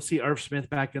point we'll see Irv Smith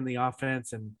back in the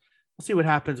offense, and we'll see what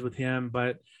happens with him.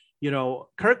 But,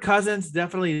 Kirk Cousins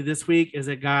definitely this week is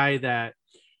a guy that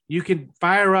you can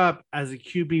fire up as a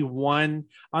QB1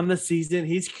 on the season.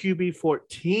 He's QB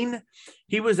 14.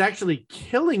 He was actually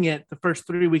killing it the first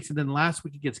 3 weeks, and then last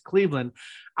week against Cleveland,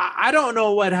 I don't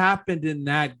know what happened in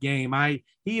that game.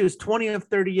 He was 20 of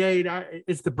 38.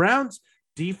 It's the Browns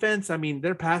defense. I mean,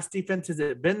 their pass defense, has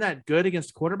it been that good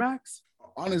against quarterbacks?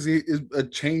 Honestly, it's a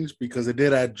change because they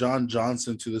did add John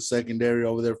Johnson to the secondary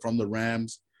over there from the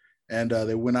Rams, and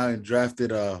they went out and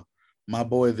drafted my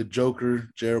boy, the Joker,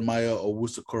 Jeremiah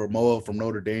Owusu-Koramoah from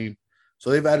Notre Dame. So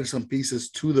they've added some pieces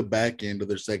to the back end of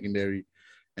their secondary.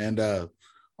 And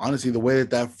honestly, the way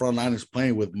that front line is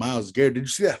playing with Myles Garrett, did you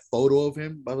see that photo of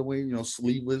him, by the way?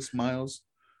 sleeveless Myles?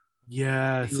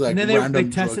 Yes. He's like, and then they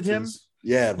tested him?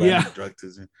 Yeah, drug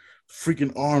test.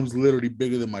 Freaking arms literally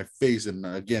bigger than my face. And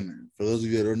again, for those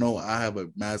of you that don't know, I have a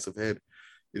massive head.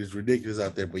 It is ridiculous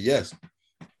out there. But yes,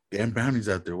 Dan Brownie's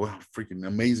out there. Wow, freaking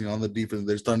amazing on the defense.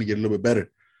 They're starting to get a little bit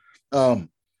better.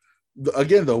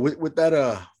 Again, though, with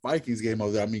that Vikings game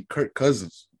over there, I mean, Kirk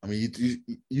Cousins. I mean,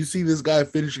 you see this guy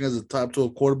finishing as a top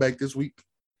 12 quarterback this week?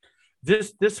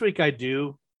 This week I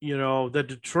do. The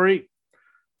Detroit,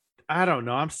 I don't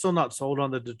know. I'm still not sold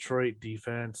on the Detroit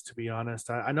defense, to be honest.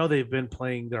 I know they've been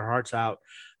playing their hearts out,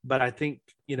 but I think,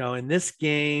 in this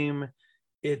game,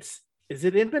 is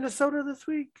it in Minnesota this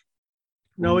week?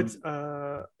 No, it's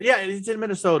it's in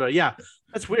Minnesota. Yeah,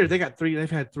 that's weird.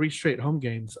 They've had 3 straight home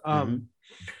games.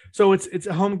 So it's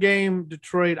a home game,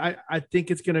 Detroit. I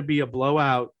think it's going to be a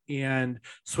blowout, and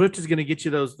Swift is going to get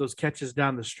you those catches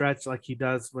down the stretch like he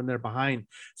does when they're behind.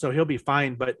 So he'll be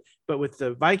fine. But with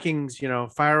the Vikings,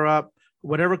 fire up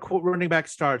whatever running back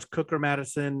starts, Cook or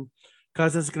Madison.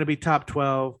 Cousins is going to be top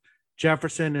 12.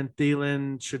 Jefferson and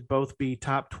Thielen should both be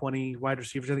top 20 wide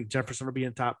receivers. I think Jefferson will be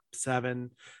in top 7,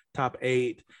 top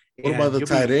 8. What about the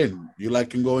tight end? You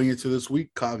like him going into this week?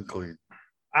 Conklin.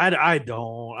 I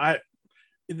don't.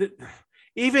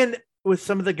 Even with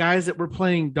some of the guys that we're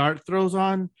playing dart throws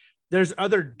on, there's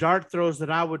other dart throws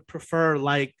that I would prefer,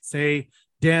 like, say,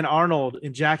 Dan Arnold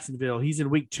in Jacksonville. He's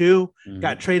in week 2,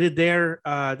 got traded there.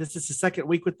 This is the second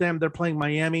week with them. They're playing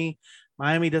Miami.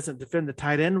 Miami doesn't defend the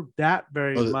tight end that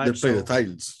very much. They're playing the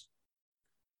Titans.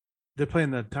 They're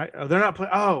playing the Titans. Oh, they're not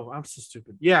playing. Oh, I'm so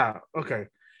stupid. Yeah. Okay.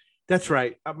 That's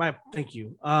right. Thank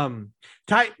you.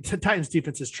 Titans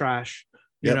defense is trash,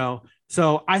 you know?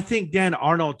 So I think Dan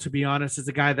Arnold, to be honest, is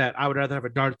a guy that I would rather have a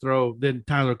dart throw than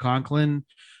Tyler Conklin.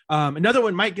 Another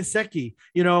one, Mike Gesicki,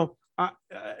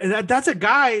 that's a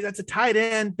guy, that's a tight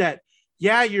end that,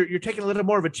 you're taking a little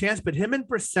more of a chance, but him and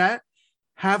Brissett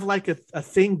have like a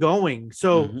thing going.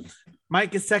 So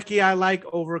Mike Gesicki, I like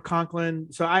over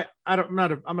Conklin. So I'm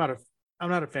not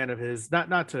a fan of his.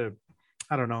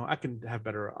 I don't know. I can have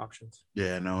better options.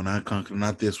 Yeah, no, not Conklin,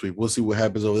 not this week. We'll see what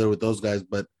happens over there with those guys.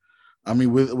 But I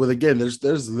mean, with again,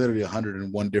 there's literally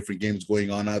 101 different games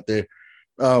going on out there.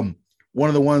 One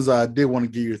of the ones I did want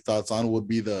to get your thoughts on would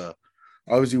be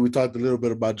obviously we talked a little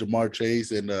bit about Jamar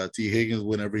Chase and T. Higgins.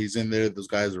 Whenever he's in there, those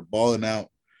guys are balling out.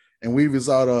 And we even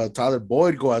saw Tyler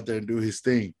Boyd go out there and do his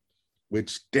thing,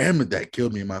 which, damn it, that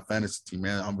killed me in my fantasy team,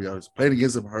 man. I'll be honest. Playing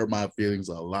against him hurt my feelings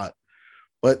a lot.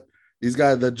 But these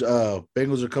guys, the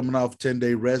Bengals are coming off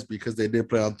 10-day rest because they did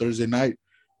play on Thursday night.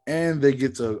 And they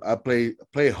get to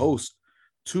play host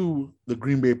to the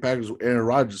Green Bay Packers with Aaron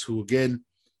Rodgers, who, again,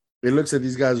 it looks like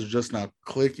these guys are just now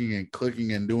clicking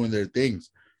and doing their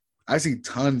things. I see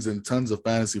tons and tons of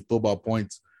fantasy football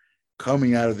points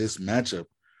coming out of this matchup.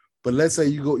 But let's say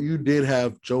you did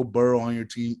have Joe Burrow on your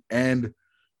team and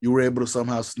you were able to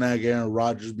somehow snag Aaron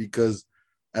Rodgers because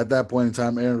at that point in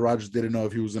time, Aaron Rodgers didn't know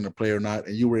if he was going to play or not,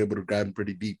 and you were able to grab him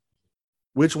pretty deep.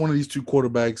 Which one of these 2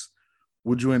 quarterbacks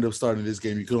would you end up starting this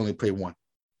game? You could only play one.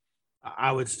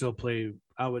 I would still play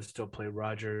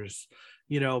Rodgers.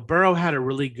 Burrow had a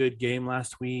really good game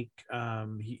last week.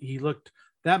 He looked,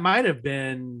 that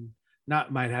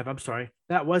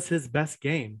was his best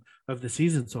game of the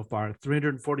season so far.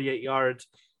 348 yards,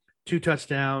 2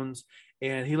 touchdowns,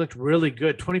 and he looked really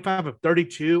good. 25 of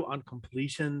 32 on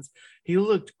completions. He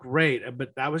looked great,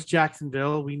 but that was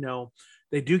Jacksonville. We know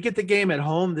they do get the game at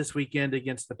home this weekend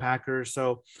against the Packers.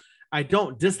 So I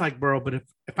don't dislike Burrow, but if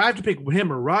I have to pick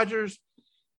him or Rodgers,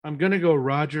 I'm going to go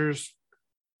Rodgers.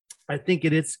 I think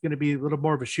it is going to be a little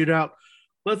more of a shootout.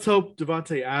 Let's hope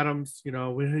Devontae Adams,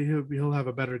 he'll have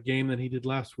a better game than he did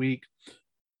last week.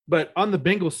 But on the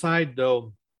Bengals side,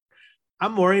 though,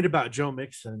 I'm worried about Joe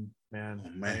Mixon, man. Oh,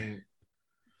 man.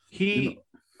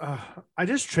 I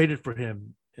just traded for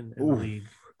him in the league.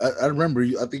 I remember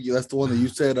you. I think that's the one that you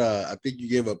said. I think you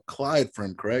gave up Clyde for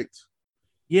him, correct?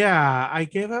 Yeah, I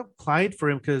gave up Clyde for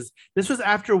him because this was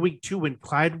after week 2 when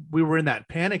we were in that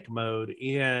panic mode,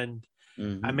 and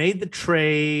I made the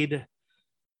trade.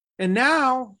 And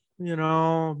now,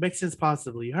 Mixon's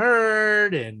possibly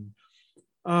hurt, and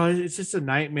it's just a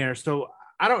nightmare. So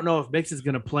I don't know if Mixon's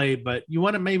going to play, but you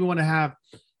maybe want to have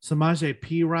Samaje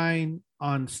Perine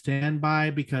on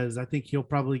standby because I think he'll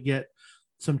probably get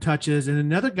some touches. And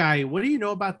another guy, what do you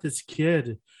know about this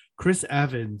kid, Chris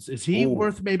Evans? Is he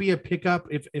worth maybe a pickup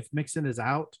if Mixon is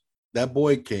out? That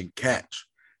boy can catch.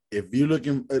 If you're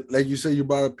looking, like you said, you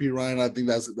brought up Perine, I think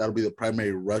that'll be the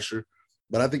primary rusher.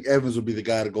 But I think Evans will be the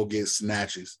guy to go get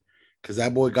snatches because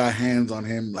that boy got hands on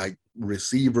him like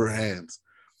receiver hands.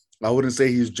 I wouldn't say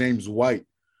he's James White,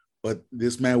 but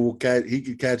this man will catch. He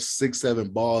could catch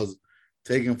 6-7 balls,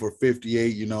 take him for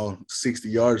 58, 60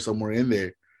 yards somewhere in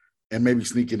there, and maybe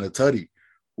sneak in a tutty,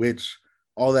 which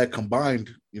all that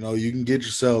combined, you can get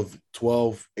yourself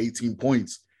 12, 18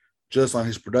 points just on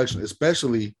his production,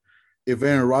 especially if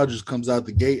Aaron Rodgers comes out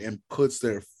the gate and puts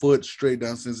their foot straight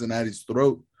down Cincinnati's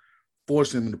throat,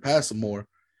 forcing them to pass some more.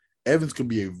 Evans could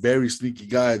be a very sneaky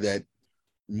guy that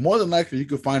more than likely you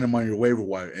could find him on your waiver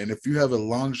wire. And if you have a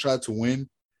long shot to win,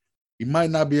 he might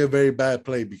not be a very bad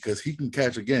play because he can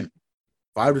catch, again,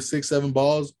 5 to 6, 7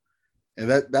 balls. And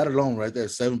that alone right there,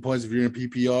 7 points if you're in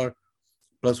PPR,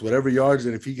 plus whatever yards.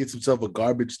 And if he gets himself a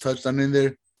garbage touchdown in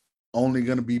there, only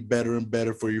going to be better and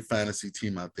better for your fantasy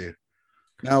team out there.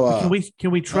 Now,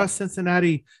 can we trust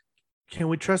Cincinnati? Can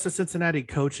we trust the Cincinnati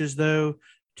coaches, though,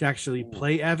 to actually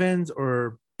play Evans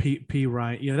or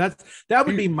Perine? That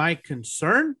would be my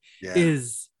concern. Yeah.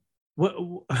 Is what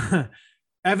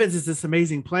Evans is this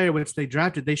amazing player, which they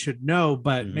drafted. They should know,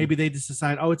 but maybe they just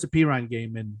decide, it's a Perine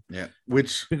game, and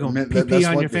which PP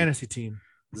on your fantasy team.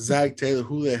 Zach Taylor,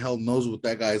 who the hell knows what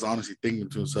that guy is honestly thinking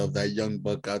to himself? That young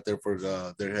buck out there for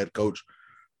their head coach.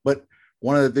 But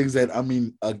one of the things that,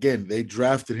 again, they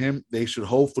drafted him. They should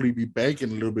hopefully be banking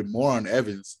a little bit more on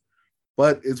Evans.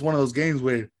 But it's one of those games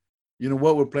where,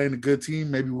 we're playing a good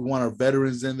team. Maybe we want our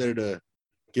veterans in there to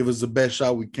give us the best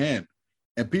shot we can.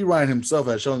 And Perine himself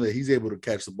has shown that he's able to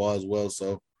catch the ball as well.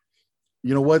 So,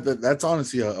 you know what? That's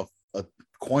honestly a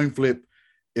coin flip.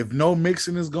 If no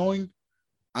Mixon is going,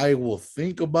 I will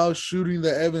think about shooting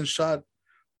the Evans shot.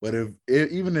 But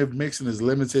even if Mixon is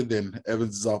limited, then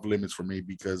Evans is off limits for me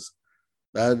because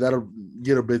that'll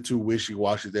get a bit too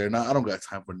wishy-washy there. Now, I don't got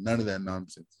time for none of that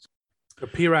nonsense.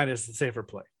 But Perine is the safer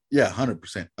play. Yeah,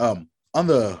 100%. On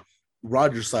the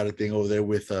Rodgers side of thing over there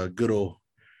with good old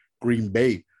Green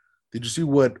Bay, did you see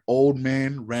what old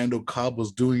man Randall Cobb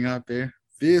was doing out there?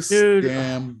 This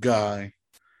damn guy.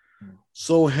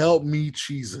 So help me,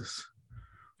 Jesus.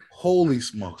 Holy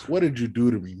smokes. What did you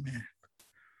do to me, man?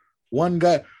 One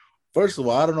guy, first of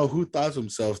all, I don't know who thought to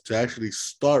himself to actually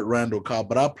start Randall Cobb,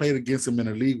 but I played against him in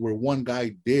a league where one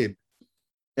guy did,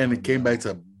 and it came back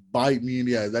to bite me in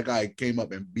the eyes. That guy came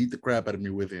up and beat the crap out of me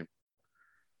with him.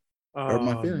 Hurt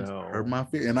my feelings. Hurt my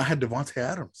feelings. And I had Devontae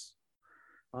Adams.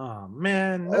 Oh,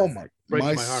 man.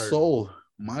 My soul.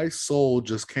 My soul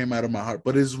just came out of my heart.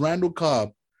 But is Randall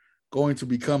Cobb going to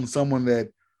become someone that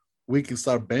we can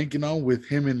start banking on with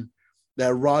him and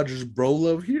that Rodgers bro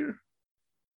love here?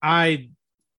 I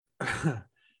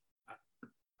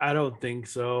don't think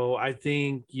so. I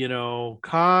think,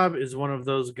 Cobb is one of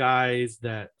those guys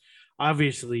that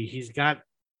obviously he's got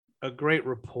a great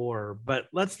rapport, but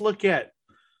let's look at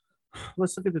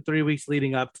the 3 weeks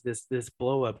leading up to this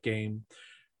blow up game.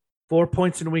 4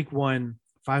 points in week 1,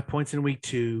 5 points in week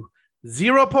 2,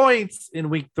 0 points in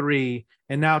week 3,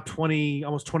 and now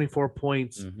almost 24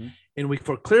 points in week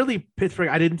 4. Clearly Pittsburgh,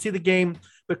 I didn't see the game,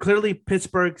 but clearly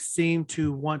Pittsburgh seemed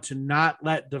to want to not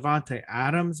let Devontae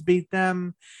Adams beat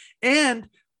them. And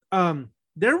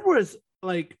there was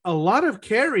like a lot of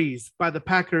carries by the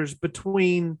Packers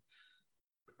between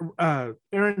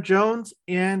Aaron Jones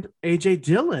and AJ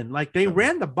Dillon. Like they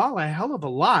ran the ball a hell of a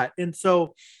lot. And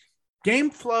so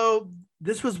game flow,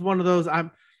 this was one of those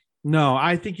I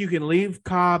think you can leave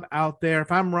Cobb out there.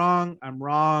 If I'm wrong, I'm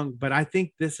wrong. But I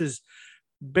think this is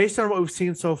based on what we've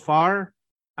seen so far.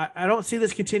 I don't see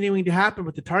this continuing to happen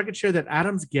with the target share that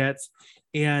Adams gets,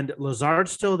 and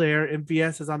Lazard's still there.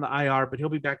 MVS is on the IR, but he'll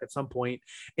be back at some point.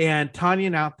 And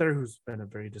Tanyan out there, who's been a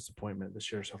very disappointment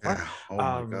this year so far. Yeah. Oh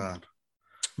my God.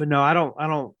 But no, I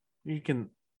don't. You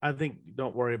can I think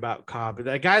don't worry about Cobb.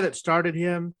 The guy that started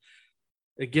him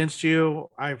against you,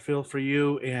 I feel for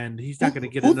you, and he's not going to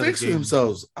get Who another thinks to game.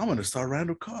 themselves, I'm going to start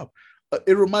Randall Cobb?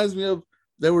 It reminds me of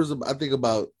there was, I think,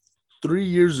 about 3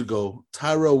 years ago,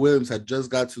 Tyrell Williams had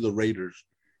just got to the Raiders,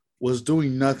 was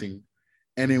doing nothing,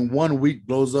 and in 1 week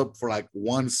blows up for like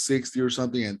 160 or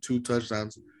something and 2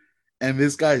 touchdowns. And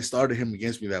this guy started him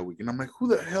against me that week. And I'm like, who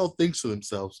the hell thinks to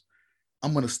themselves,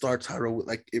 I'm going to start Tyrell?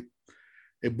 Like,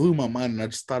 it blew my mind. And I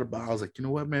just thought about it. I was like, you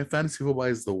know what, man? Fantasy football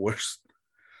is the worst.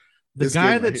 The This guy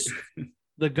game right that's here.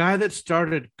 the guy that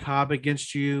started Cobb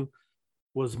against you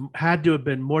had to have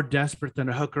been more desperate than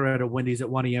a hooker at a Wendy's at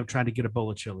 1 a.m. trying to get a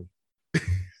bowl of chili.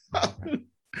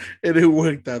 And it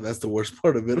worked out. That's the worst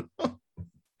part of it.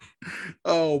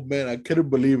 Oh man, I couldn't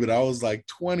believe it. I was like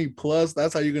 20 plus.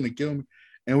 That's how you're gonna kill me.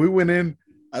 And we went in.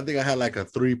 I think I had like a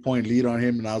 3-point lead on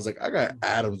him, and I was like, I got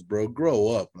Adams, bro. Grow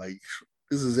up. Like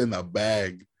this is in the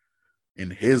bag, in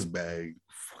his bag.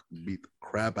 Fucking beat the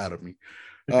crap out of me.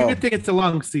 A good thing it's a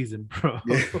long season, bro.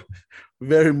 Yeah,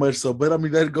 very much so. But I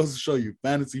mean, that goes to show you,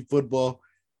 fantasy football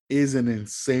is an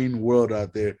insane world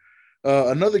out there.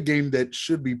 Another game that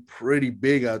should be pretty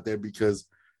big out there because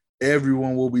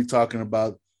everyone will be talking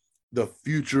about the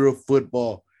future of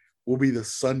football will be the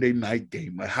Sunday night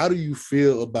game. Like, how do you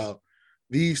feel about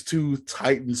these two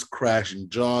Titans crashing?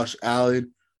 Josh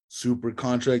Allen, super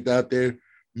contract out there,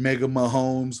 Mega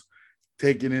Mahomes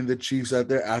taking in the Chiefs out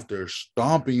there after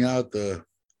stomping out the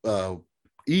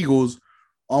Eagles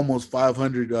almost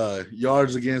 500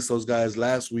 yards against those guys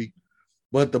last week.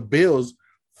 But the Bills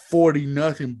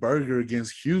 40-0 burger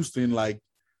against Houston. Like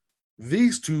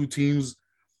these two teams,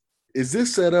 is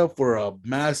this set up for a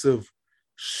massive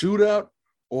shootout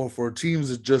or for teams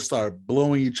that just start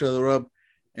blowing each other up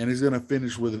and it's going to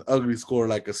finish with an ugly score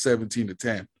like a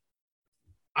 17-10?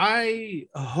 I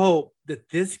hope that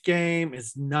this game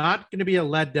is not going to be a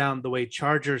letdown the way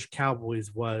Chargers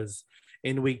Cowboys was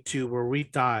in week 2, where we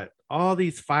thought all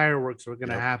these fireworks were going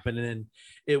to happen and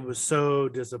it was so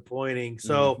disappointing.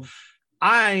 So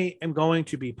I am going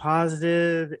to be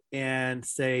positive and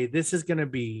say this is going to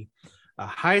be a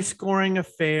high scoring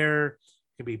affair. It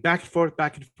can be back and forth,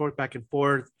 back and forth, back and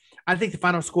forth. I think the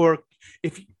final score,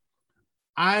 if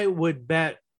I would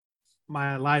bet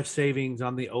my life savings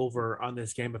on the over on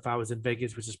this game if I was in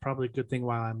Vegas, which is probably a good thing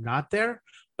while I'm not there,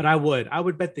 but I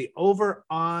would bet the over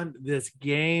on this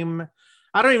game.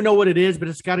 I don't even know what it is, but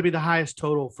it's got to be the highest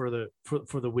total for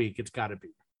the week. It's got to be.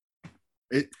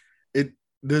 It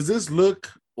does this look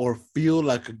or feel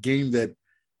like a game that,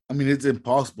 I mean, it's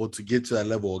impossible to get to that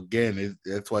level again.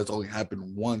 That's why it's only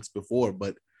happened once before.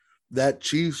 But that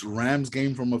Chiefs-Rams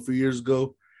game from a few years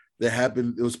ago that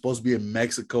happened, it was supposed to be in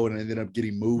Mexico and it ended up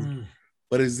getting moved.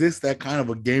 But is this that kind of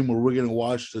a game where we're going to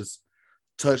watch this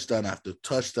touchdown after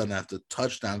touchdown after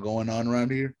touchdown going on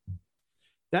around here?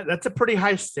 That's a pretty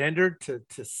high standard to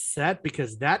set,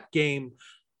 because that game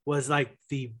was like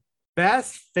the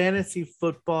best fantasy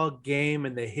football game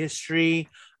in the history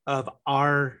of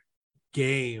our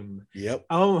game. Yep.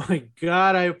 Oh my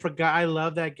God, I forgot. I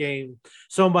love that game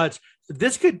so much.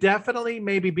 This could definitely,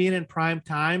 maybe being in prime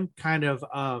time, kind of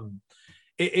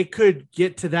it could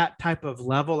get to that type of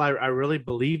level. I really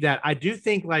believe that. I do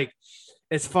think, like,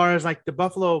 as far as like the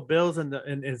Buffalo Bills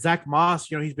and Zach Moss,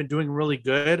 he's been doing really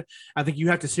good. I think you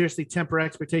have to seriously temper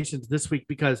expectations this week,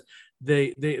 because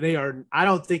they are. I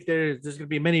don't think there's going to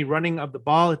be many running of the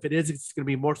ball. If it is, it's going to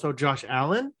be more so Josh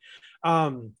Allen.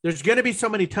 There's going to be so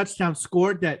many touchdowns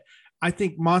scored that I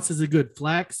think Moss is a good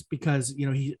flex, because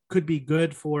he could be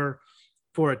good for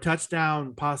a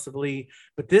touchdown possibly.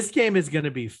 But this game is going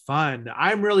to be fun.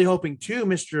 I'm really hoping too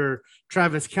Mr.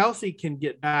 Travis Kelce can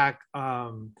get back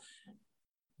on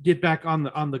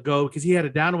the go, because he had a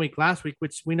down week last week,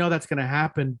 which we know that's going to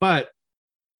happen. But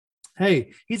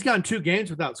hey, he's gone 2 games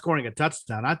without scoring a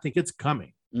touchdown. I think it's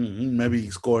coming. Maybe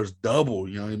he scores double,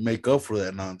 make up for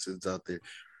that nonsense out there.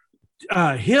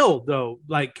 Hill, though,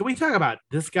 like, can we talk about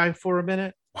this guy for a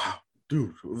minute? Wow,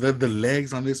 dude, the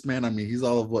legs on this man. I mean, he's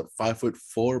all of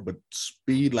 5'4", but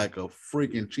speed like a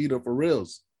freaking cheetah for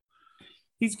reals.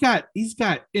 He's got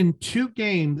in 2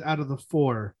 games out of the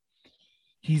 4,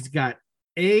 he's got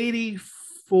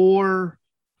 84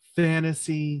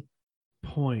 fantasy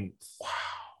points.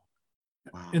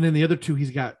 Wow. And then the other 2,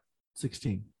 he's got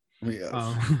 16. I mean,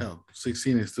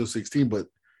 16 is still 16, but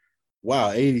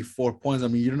wow, 84 points. I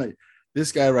mean,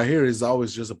 this guy right here is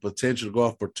always just a potential to go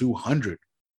off for 200.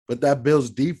 But that Bills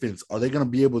defense, are they going to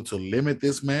be able to limit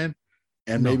this man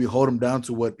and maybe hold him down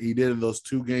to what he did in those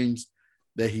 2 games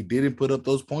that he didn't put up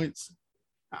those points?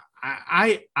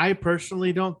 I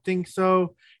personally don't think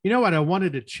so. You know what? I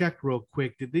wanted to check real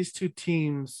quick. Did these two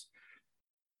teams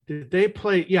Did they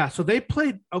play? Yeah, so they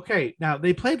played. Okay, now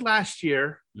they played last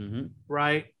year,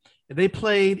 right? And they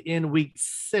played in week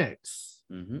 6.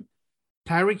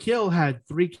 Tyreek Hill had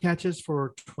 3 catches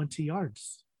for 20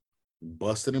 yards.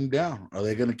 Busted him down. Are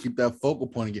they going to keep that focal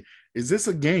point again? Is this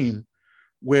a game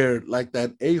where, like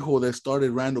that a-hole that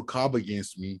started Randall Cobb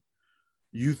against me,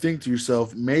 you think to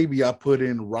yourself, maybe I put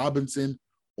in Robinson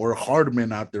or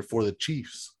Hardman out there for the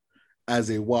Chiefs as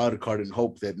a wild card in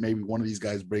hope that maybe one of these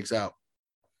guys breaks out?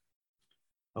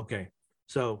 Okay,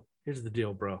 so here's the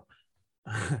deal, bro.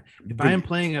 If I am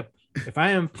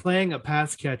playing a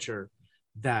pass catcher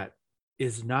that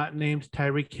is not named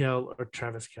Tyreek Hill or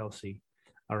Travis Kelce,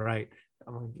 all right,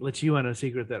 I'm gonna let you in a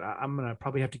secret that I'm gonna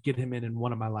probably have to get him in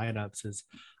one of my lineups. Is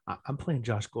I'm playing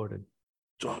Josh Gordon.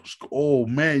 Oh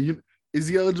man, is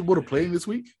he eligible to play this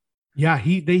week? Yeah,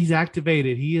 he's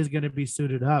activated. He is going to be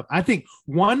suited up. I think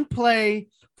one play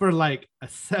for like a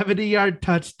 70-yard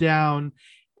touchdown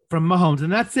from Mahomes,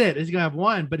 and that's it. He's going to have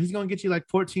one, but he's going to get you like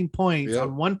 14 points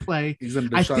on one play. He's in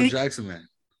Deshaun Jackson, man.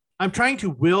 I'm trying to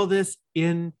will this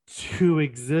into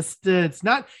existence,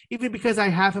 not even because I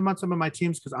have him on some of my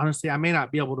teams, because honestly, I may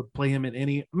not be able to play him in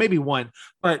any, maybe one,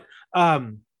 but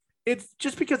it's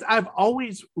just because I've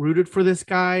always rooted for this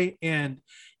guy, and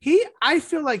I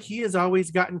feel like he has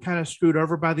always gotten kind of screwed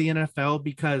over by the NFL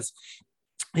because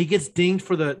he gets dinged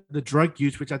for the drug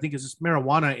use, which I think is just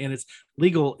marijuana, and it's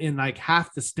legal in like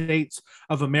half the states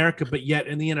of America. But yet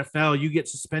in the NFL, you get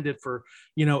suspended for,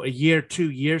 a year,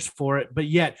 2 years for it. But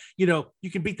yet, you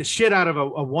can beat the shit out of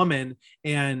a woman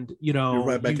and, you're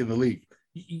right back in the league.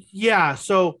 Yeah.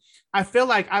 So I feel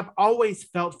like I've always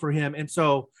felt for him. And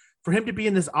so for him to be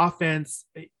in this offense,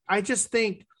 I just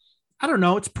think, I don't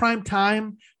know, it's prime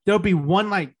time. There'll be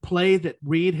one like play that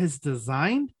Reed has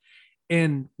designed,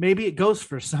 and maybe it goes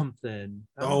for something.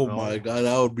 Oh my God,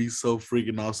 that would be so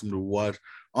freaking awesome to watch.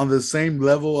 On the same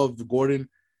level of Gordon,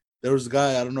 there was a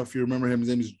guy, I don't know if you remember him, his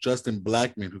name is Justin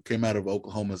Blackman, who came out of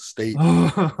Oklahoma State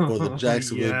for the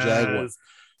Jacksonville Jaguars.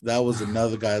 That was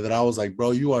another guy that I was like, bro,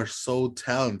 you are so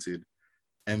talented.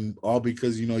 And all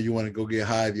because, you want to go get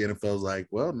high, the NFL's like,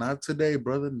 well, not today,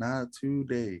 brother, not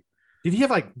today. Did he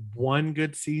have like one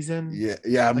good season?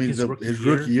 Yeah. I mean, his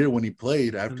rookie year when he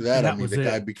played. After that, I mean, the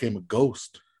guy became a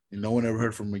ghost, and no one ever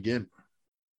heard from him again.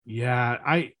 Yeah,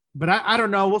 I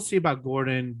don't know. We'll see about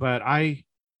Gordon, but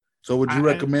So would you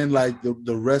recommend like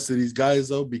the rest of these guys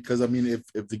though? Because I mean,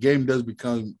 if the game does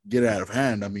get out of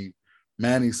hand, I mean,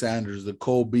 Manny Sanders, the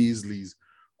Cole Beasleys,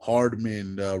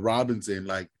 Hardman, Robinson,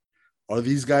 like, are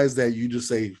these guys that you just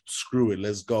say, screw it,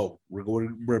 let's go?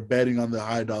 We're betting on the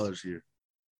high dollars here.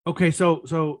 Okay,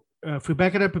 so if we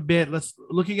back it up a bit,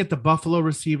 looking at the Buffalo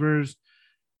receivers,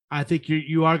 I think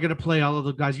you are going to play all of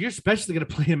the guys. You're especially going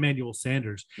to play Emmanuel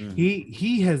Sanders. Mm-hmm.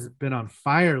 He has been on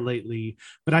fire lately,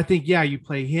 but I think, you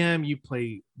play him, you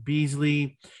play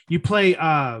Beasley, you play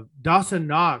Dawson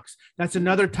Knox. That's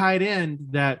another tight end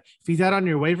that if he's out on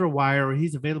your waiver wire or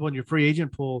he's available in your free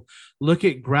agent pool, look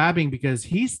at grabbing, because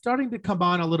he's starting to come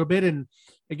on a little bit. And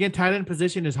again, tight end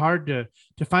position is hard to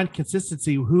find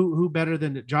consistency. Who better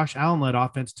than Josh Allen led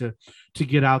offense to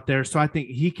get out there? So I think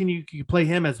you can play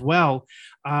him as well.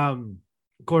 Of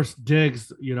course,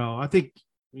 Diggs, I think,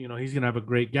 he's going to have a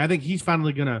great game. I think he's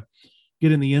finally going to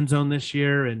get in the end zone this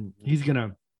year, and he's going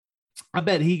to, I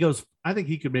bet he goes, I think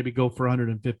he could maybe go for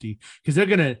 150, because they're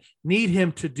going to need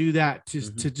him to do that to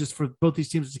just for both these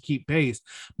teams to keep pace.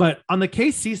 But on the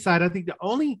KC side, I think the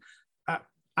only,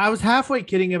 I was halfway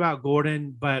kidding about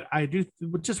Gordon, but I do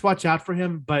just watch out for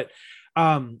him. But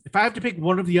if I have to pick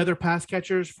one of the other pass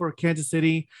catchers for Kansas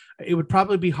City, it would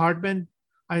probably be Hardman.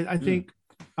 I think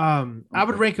I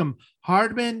would rank him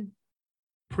Hardman,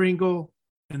 Pringle,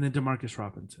 and then Demarcus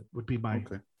Robinson would be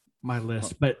my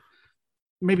list. But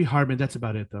maybe Hardman. That's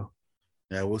about it, though.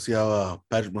 Yeah, we'll see how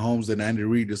Patrick Mahomes and Andy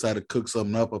Reid decide to cook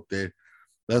something up there.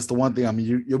 That's the one thing. I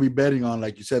mean, you'll be betting on,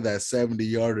 like you said, that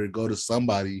 70-yarder to go to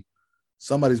somebody.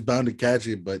 Somebody's bound to catch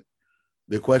it, but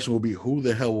the question will be who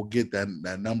the hell will get that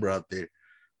number out there.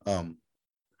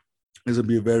 This will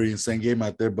be a very insane game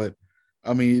out there. But,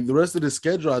 I mean, the rest of the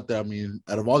schedule out there, I mean,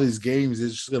 out of all these games,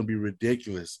 it's just going to be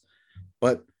ridiculous.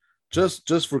 But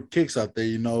just for kicks out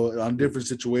there, on different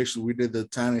situations, we did the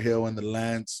Tannehill and the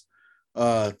Lance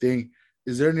thing.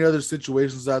 Is there any other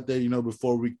situations out there,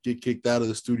 before we get kicked out of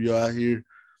the studio out here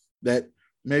that –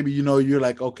 maybe, you're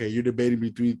like, okay, you're debating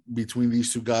between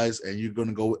these two guys and you're going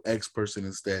to go with X person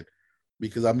instead?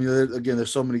 Because, I mean, again,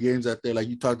 there's so many games out there. Like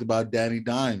you talked about Danny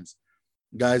Dimes.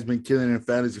 Guy's been killing in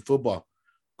fantasy football.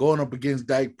 Going up against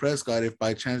Dak Prescott, if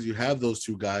by chance you have those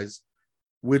two guys,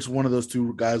 which one of those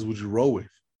two guys would you roll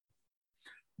with?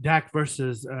 Dak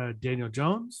versus Daniel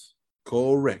Jones?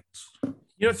 Correct.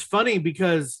 You know, it's funny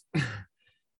because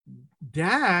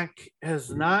Dak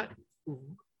has not.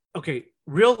 Okay,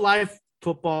 real life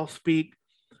football speak.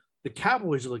 The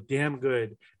Cowboys look damn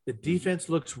good. The defense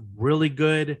looks really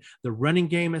good. The running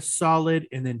game is solid,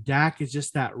 and then Dak is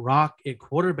just that rock at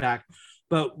quarterback.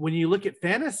 But when you look at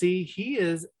fantasy, he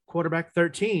is quarterback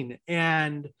 13,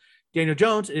 and Daniel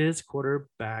Jones is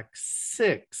quarterback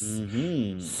 6.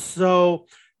 Mm-hmm. So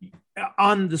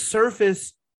on the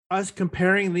surface, us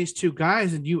comparing these two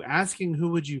guys and you asking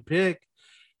who would you pick,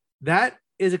 that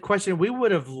is a question we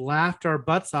would have laughed our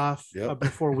butts off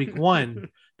before week 1.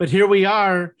 But here we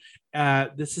are.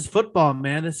 This is football,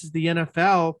 man. This is the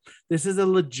NFL. This is a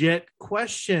legit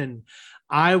question.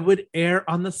 I would err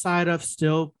on the side of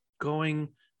still going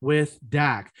with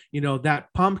Dak. You know,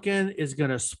 that pumpkin is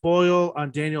going to spoil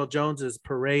on Daniel Jones's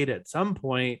parade at some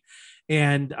point.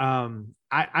 And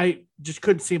I just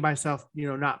couldn't see myself, you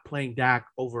know, not playing Dak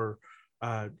over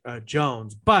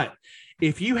Jones. But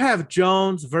if you have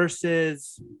Jones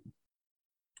versus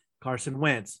Carson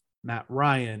Wentz, Matt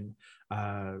Ryan,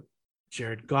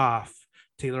 Jared Goff,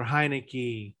 Taylor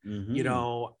Heineke, you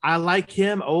know, I like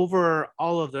him over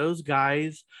all of those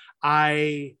guys.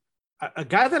 A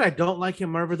guy that I don't like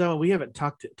him over, though, and we haven't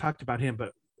talked about him,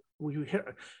 but we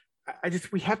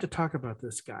have to talk about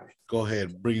this guy. Go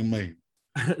ahead, bring him in.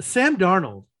 Sam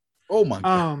Darnold. Oh my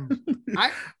God.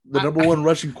 The number one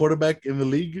rushing quarterback in the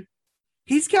league.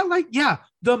 He's got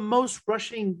the most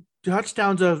rushing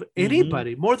touchdowns of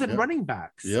anybody, more than running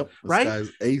backs. Yep. This right?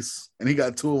 guy's ace. And he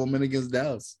got 2 of them in against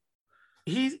Dallas.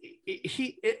 And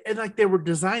like they were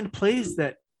designed plays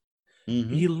that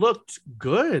he looked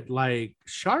good, like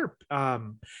sharp.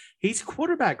 He's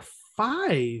quarterback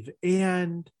 5,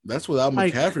 and that's without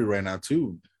McCaffrey right now,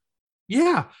 too.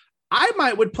 Yeah.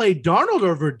 I would play Darnold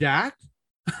over Dak.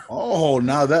 Oh,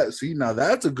 now that's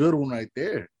a good one right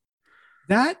there.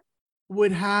 That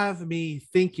would have me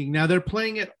thinking. Now they're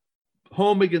playing at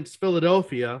home against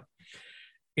Philadelphia,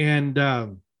 and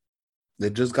they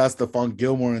just got Stephon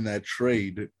Gilmore in that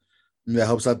trade. That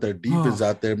helps out their defense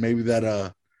out there. Maybe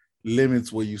that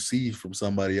limits what you see from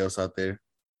somebody else out there.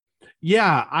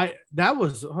 Yeah,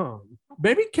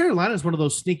 maybe Carolina's one of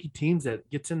those sneaky teams that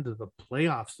gets into the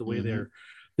playoffs the way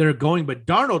they're going. But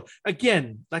Darnold,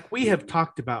 again, like we have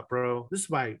talked about, bro. This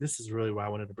is really why I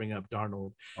wanted to bring up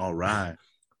Darnold. All right.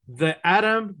 The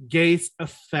Adam Gase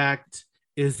effect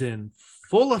is in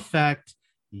full effect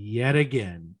yet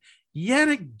again. Yet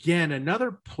again,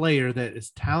 another player that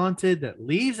is talented that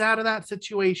leaves out of that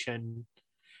situation,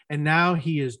 and now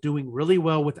he is doing really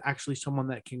well with actually someone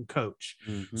that can coach.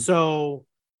 So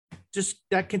just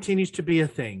that continues to be a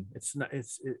thing.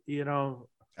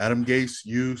 Adam Gase,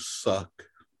 you suck.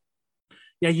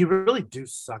 Yeah, you really do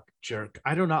suck, jerk.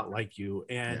 I do not like you,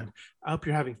 and I hope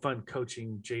you're having fun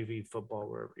coaching JV football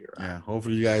wherever you're at. Yeah,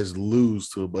 hopefully you guys lose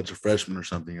to a bunch of freshmen or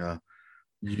something.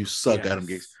 You suck, Adam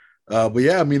Gase. But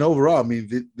yeah, I mean, overall, I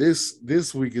mean,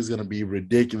 this week is going to be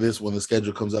ridiculous when the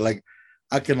schedule comes out. Like,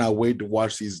 I cannot wait to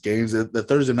watch these games. The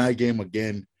Thursday night game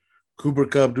again, Cooper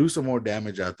Kupp, do some more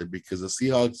damage out there because the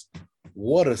Seahawks,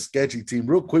 what a sketchy team.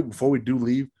 Real quick before we do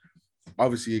leave,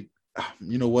 obviously,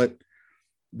 you know what?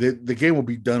 The game will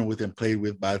be done with and played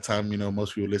with by the time, you know,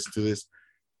 most people listen to this.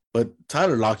 But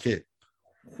Tyler Lockett,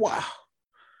 wow.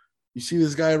 You see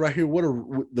this guy right here?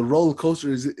 The roller coaster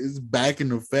is back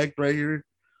in effect right here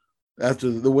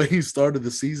after the way he started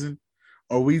the season.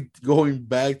 Are we going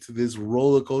back to this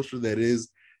roller coaster that is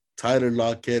Tyler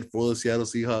Lockett for the Seattle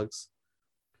Seahawks?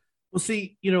 Well,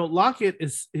 see, you know, Lockett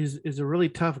is a really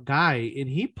tough guy, and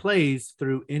he plays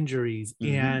through injuries.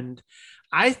 And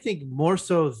I think more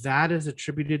so that is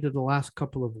attributed to the last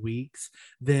couple of weeks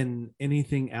than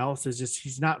anything else. Is just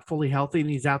he's not fully healthy, and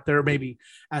he's out there maybe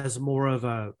as more of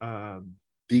a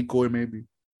decoy, maybe.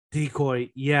 Decoy,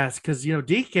 yes, because you know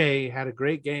DK had a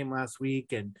great game last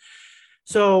week, and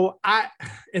so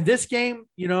in this game,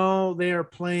 you know, they are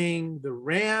playing the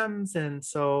Rams, and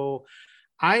so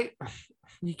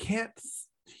you can't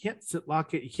sit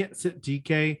Lockett, you can't sit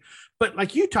DK, but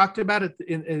like you talked about it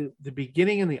in the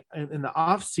beginning in the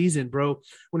off season, bro,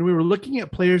 when we were looking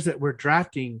at players that we're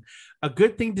drafting, a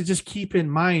good thing to just keep in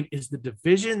mind is the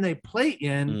division they play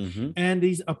in and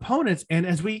these opponents. And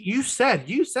as you said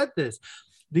this,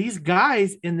 these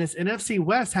guys in this NFC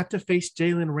West have to face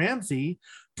Jalen Ramsey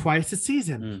twice a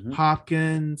season,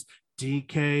 Hopkins,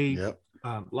 DK,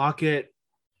 Lockett.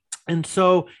 And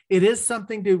so it is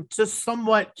something to just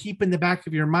somewhat keep in the back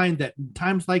of your mind that in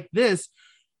times like this,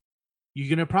 you're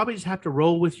going to probably just have to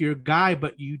roll with your guy,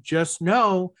 but you just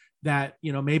know that,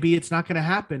 you know, maybe it's not going to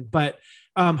happen, but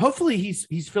hopefully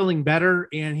he's feeling better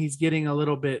and he's getting a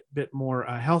little bit more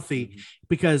healthy,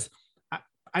 because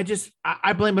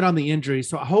I blame it on the injury.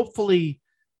 So hopefully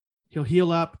he'll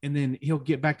heal up and then he'll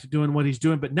get back to doing what he's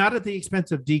doing, but not at the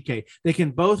expense of DK. They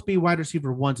can both be wide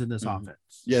receiver ones in this offense.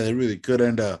 Yeah, they really could.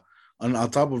 And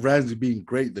on top of Ramsey being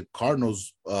great, the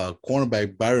Cardinals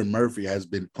cornerback Byron Murphy has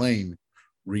been playing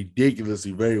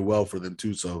ridiculously very well for them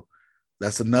too. So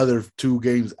that's another 2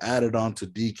 games added on to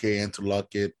DK and to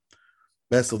Lockett.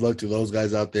 Best of luck to those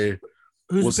guys out there.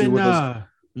 Who's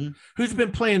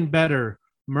been playing better,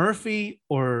 Murphy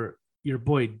or your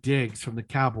boy Diggs from the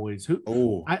Cowboys?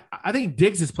 I think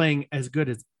Diggs is playing as good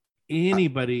as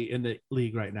anybody in the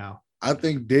league right now. I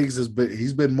think Diggs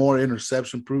he's been more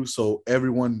interception proof. So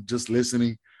everyone just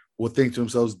listening will think to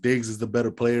themselves, Diggs is the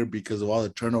better player because of all the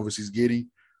turnovers he's getting.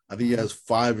 I think he has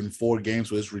 5 in 4 games,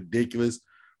 so it's ridiculous.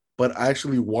 But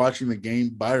actually watching the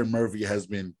game, Byron Murphy has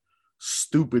been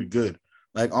stupid good.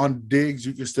 Like on Diggs,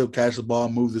 you can still catch the ball,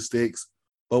 move the sticks.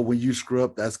 But when you screw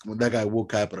up, that guy will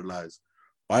capitalize.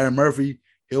 Byron Murphy,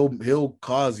 he'll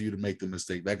cause you to make the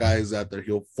mistake. That guy is out there.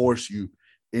 He'll force you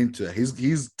into it.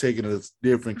 He's taking a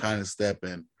different kind of step.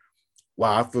 And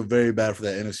wow, I feel very bad for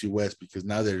that NFC West because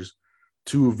now there's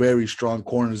 2 very strong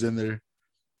corners in there.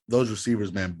 Those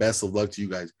receivers, man, best of luck to you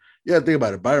guys. Yeah, think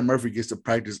about it. Byron Murphy gets to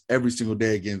practice every single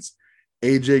day against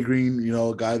AJ Green,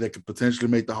 a guy that could potentially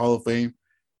make the Hall of Fame.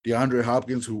 DeAndre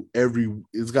Hopkins,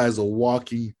 this guy's a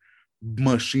walking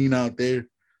machine out there.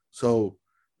 So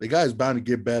the guy's bound to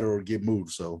get better or get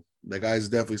moved. So the guy's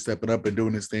definitely stepping up and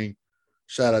doing his thing.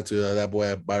 Shout out to that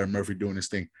boy Byron Murphy doing his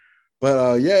thing.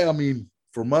 But yeah, I mean,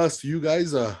 from us to you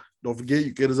guys, don't forget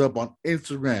you get us up on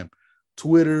Instagram,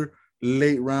 Twitter,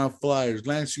 Late Round Flyers.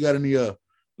 Lance, you got any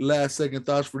last second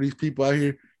thoughts for these people out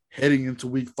here heading into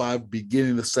week 5,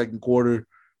 beginning the second quarter?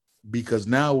 Because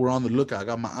now we're on the lookout. I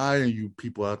got my eye on you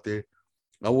people out there.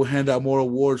 I will hand out more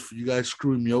awards for you guys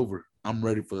screwing me over. I'm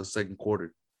ready for the second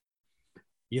quarter.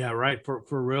 Yeah, right. For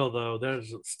real, though,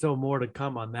 there's still more to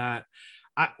come on that.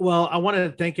 I want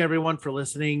to thank everyone for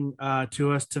listening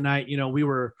to us tonight.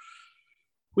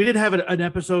 We did have an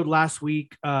episode last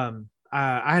week. I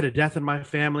had a death in my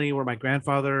family where my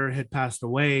grandfather had passed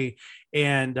away,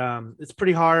 and it's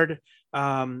pretty hard.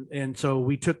 And so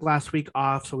we took last week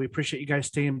off. So we appreciate you guys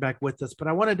staying back with us. But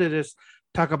I wanted to just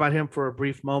talk about him for a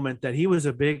brief moment, that he was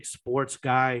a big sports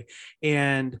guy,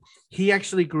 and he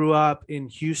actually grew up in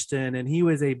Houston, and he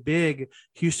was a big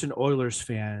Houston Oilers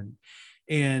fan.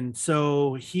 And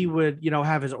so he would,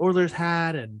 have his Oilers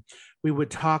hat, and we would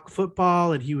talk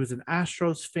football, and he was an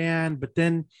Astros fan. But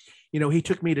then, he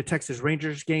took me to Texas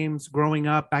Rangers games growing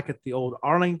up back at the old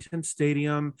Arlington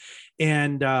Stadium.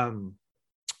 And,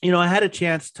 I had a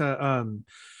chance to,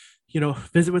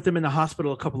 visit with him in the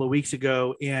hospital a couple of weeks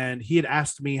ago, and he had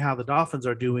asked me how the Dolphins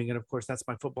are doing. And of course, that's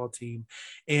my football team.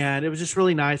 And it was just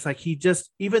really nice. Like, he just,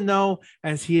 even though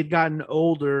as he had gotten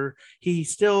older, he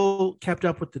still kept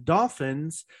up with the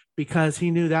Dolphins because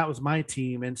he knew that was my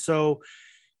team. And so,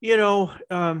 like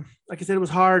I said, it was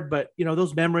hard, but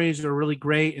those memories are really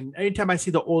great. And anytime I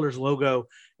see the Oilers logo,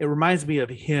 it reminds me of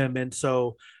him. And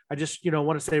so I just,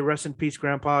 want to say rest in peace,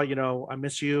 Grandpa. I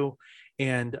miss you.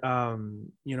 And,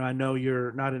 I know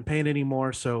you're not in pain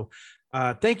anymore. So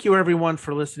thank you, everyone,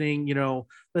 for listening.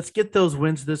 Let's get those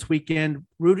wins this weekend.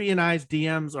 Rudy and I's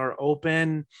DMs are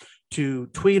open to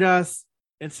tweet us,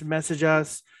 instant message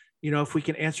us. If we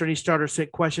can answer any starter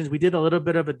sit questions. We did a little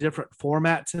bit of a different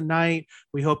format tonight.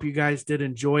 We hope you guys did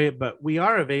enjoy it, but we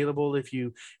are available if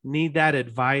you need that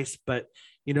advice. But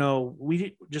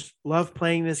we just love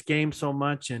playing this game so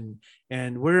much, and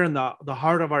we're in the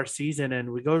heart of our season,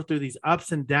 and we go through these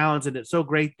ups and downs, and it's so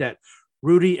great that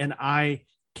Rudy and I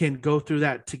can go through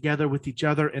that together with each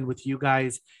other and with you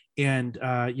guys. And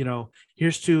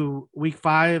here's to week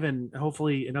 5 and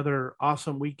hopefully another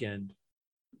awesome weekend.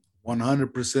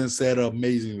 100% said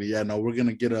amazingly. Yeah, no, we're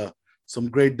gonna get some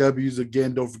great W's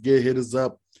again. Don't forget, hit us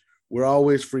up. We're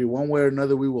always free. One way or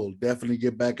another, we will definitely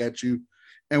get back at you.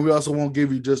 And we also won't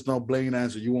give you just no plain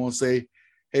answer. You won't say,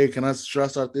 hey, can I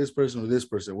trust out this person or this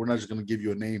person? We're not just going to give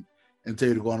you a name and tell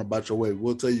you to go on about your way.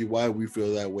 We'll tell you why we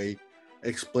feel that way,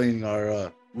 explaining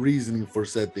our reasoning for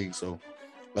said thing. So,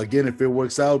 again, if it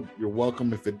works out, you're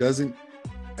welcome. If it doesn't,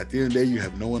 at the end of the day, you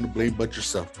have no one to blame but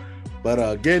yourself. But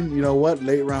again, you know what?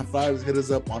 Late Round Flyers, hit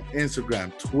us up on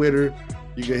Instagram, Twitter.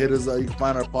 You can hit us up. You can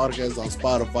find our podcast on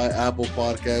Spotify, Apple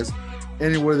Podcasts.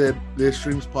 Anywhere that there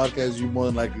streams podcasts, you more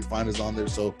than likely find us on there.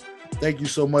 So thank you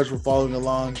so much for following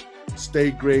along. Stay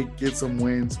great. Get some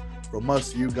wins. From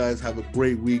us to you guys, have a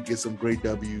great week. Get some great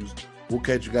W's. We'll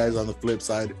catch you guys on the flip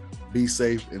side. Be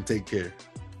safe and take care.